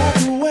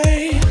back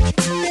away.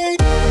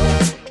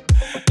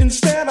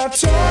 Instead I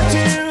talk to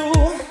you,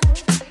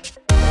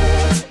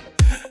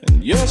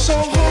 and you're so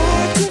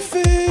hard to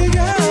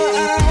figure out.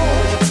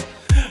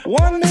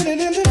 1 minute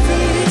in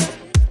defeat,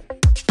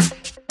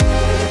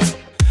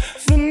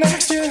 the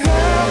next you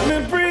have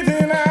me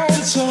breathing out.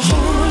 It's a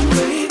hard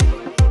wait,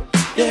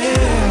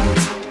 yeah.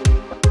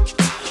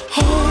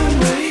 Hard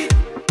wait,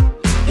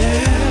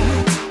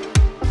 yeah.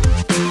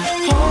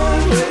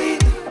 Hard wait,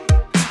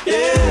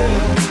 yeah.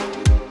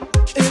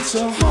 It's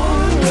a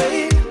hard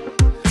wait,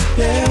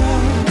 yeah.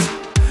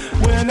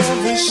 When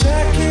every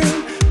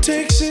second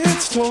takes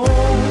its toll,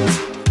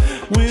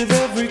 with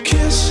every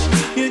kiss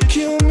you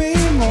kill me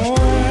more.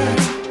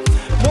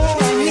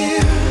 But I'm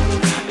here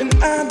and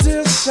I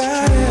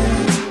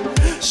decided,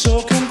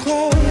 so come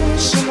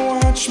close and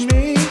watch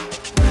me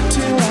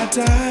till I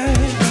die.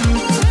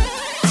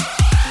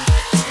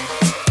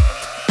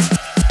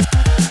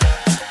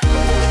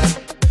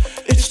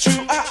 It's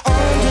true, I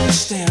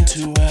understand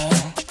too well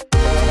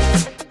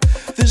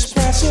this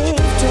passive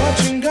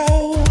touch and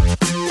go.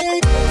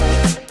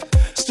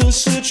 Still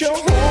search your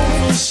home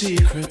for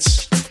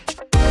secrets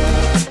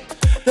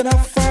that I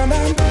find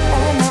I'm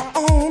on my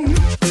own.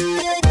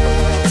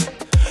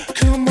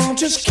 Come on,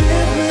 just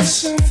give me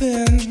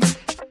something,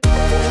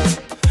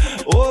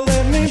 or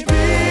let me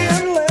be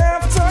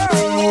left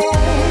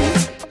alone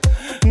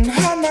and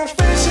hide my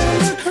face in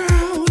the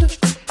crowd.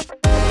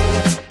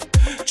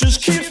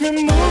 Just keep me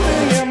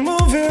moving, yeah,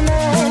 moving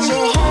on. It's a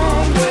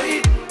hard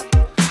wait,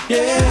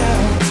 yeah.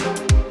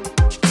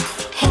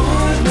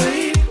 Hard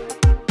wait,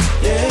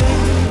 yeah.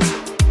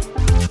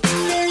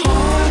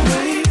 Hard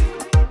wait,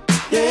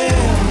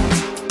 yeah.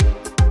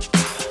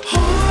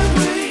 Hard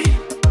wait,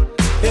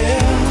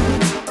 yeah.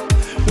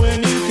 When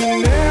you can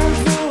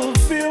never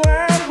feel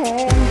at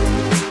home,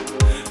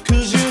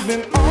 'cause you've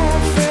been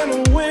off and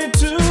away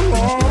too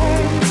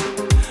long,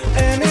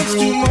 and it's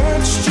too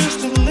much just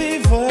to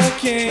leave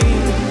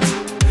again.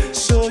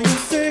 So you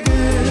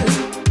figured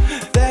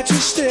that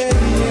you'd stay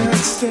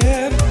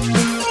instead.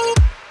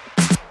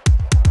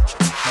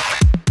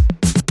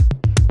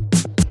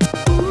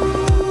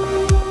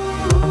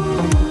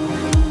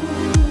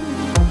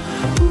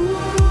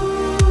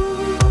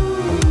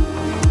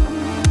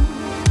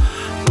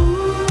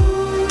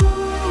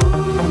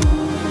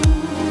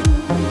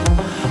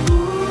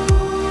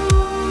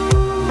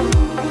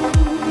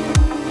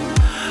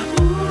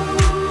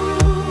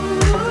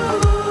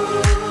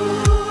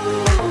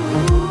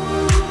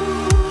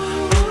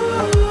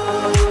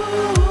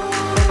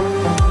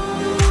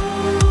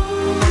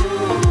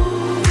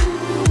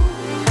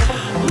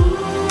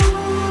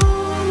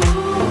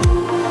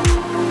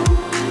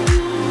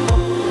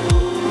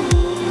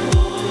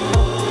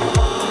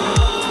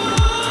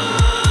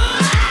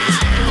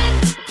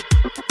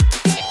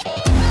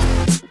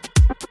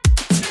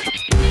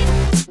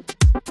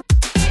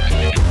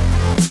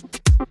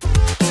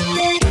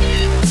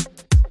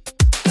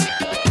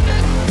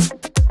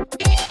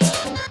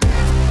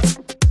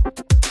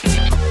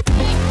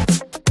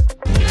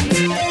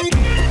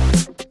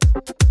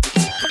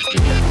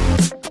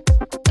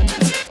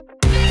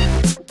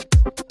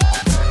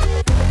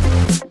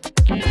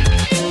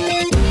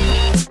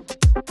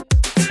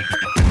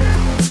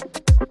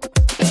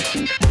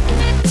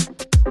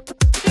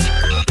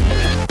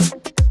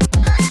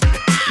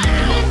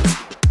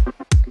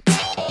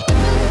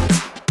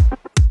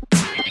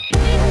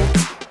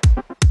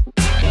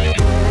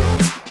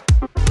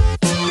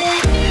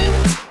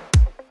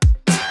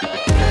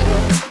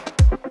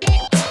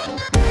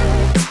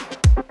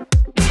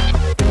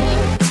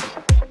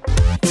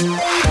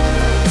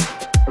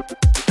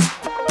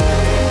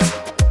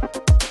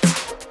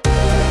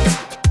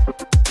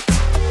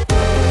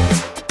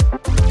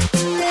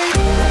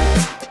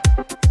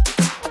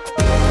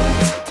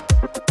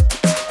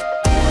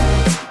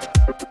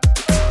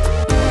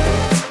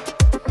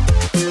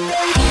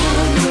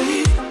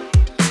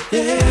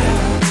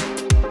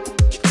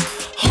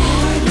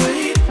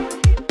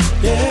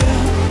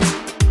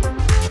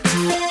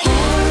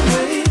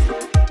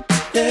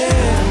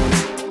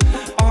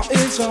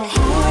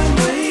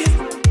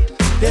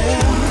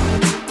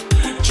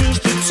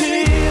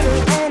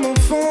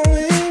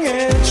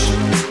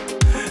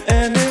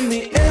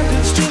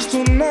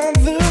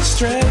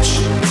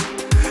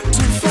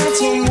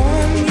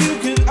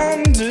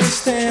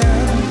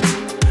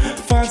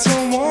 Find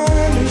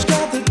someone who's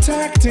got the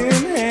tact in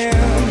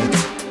hand.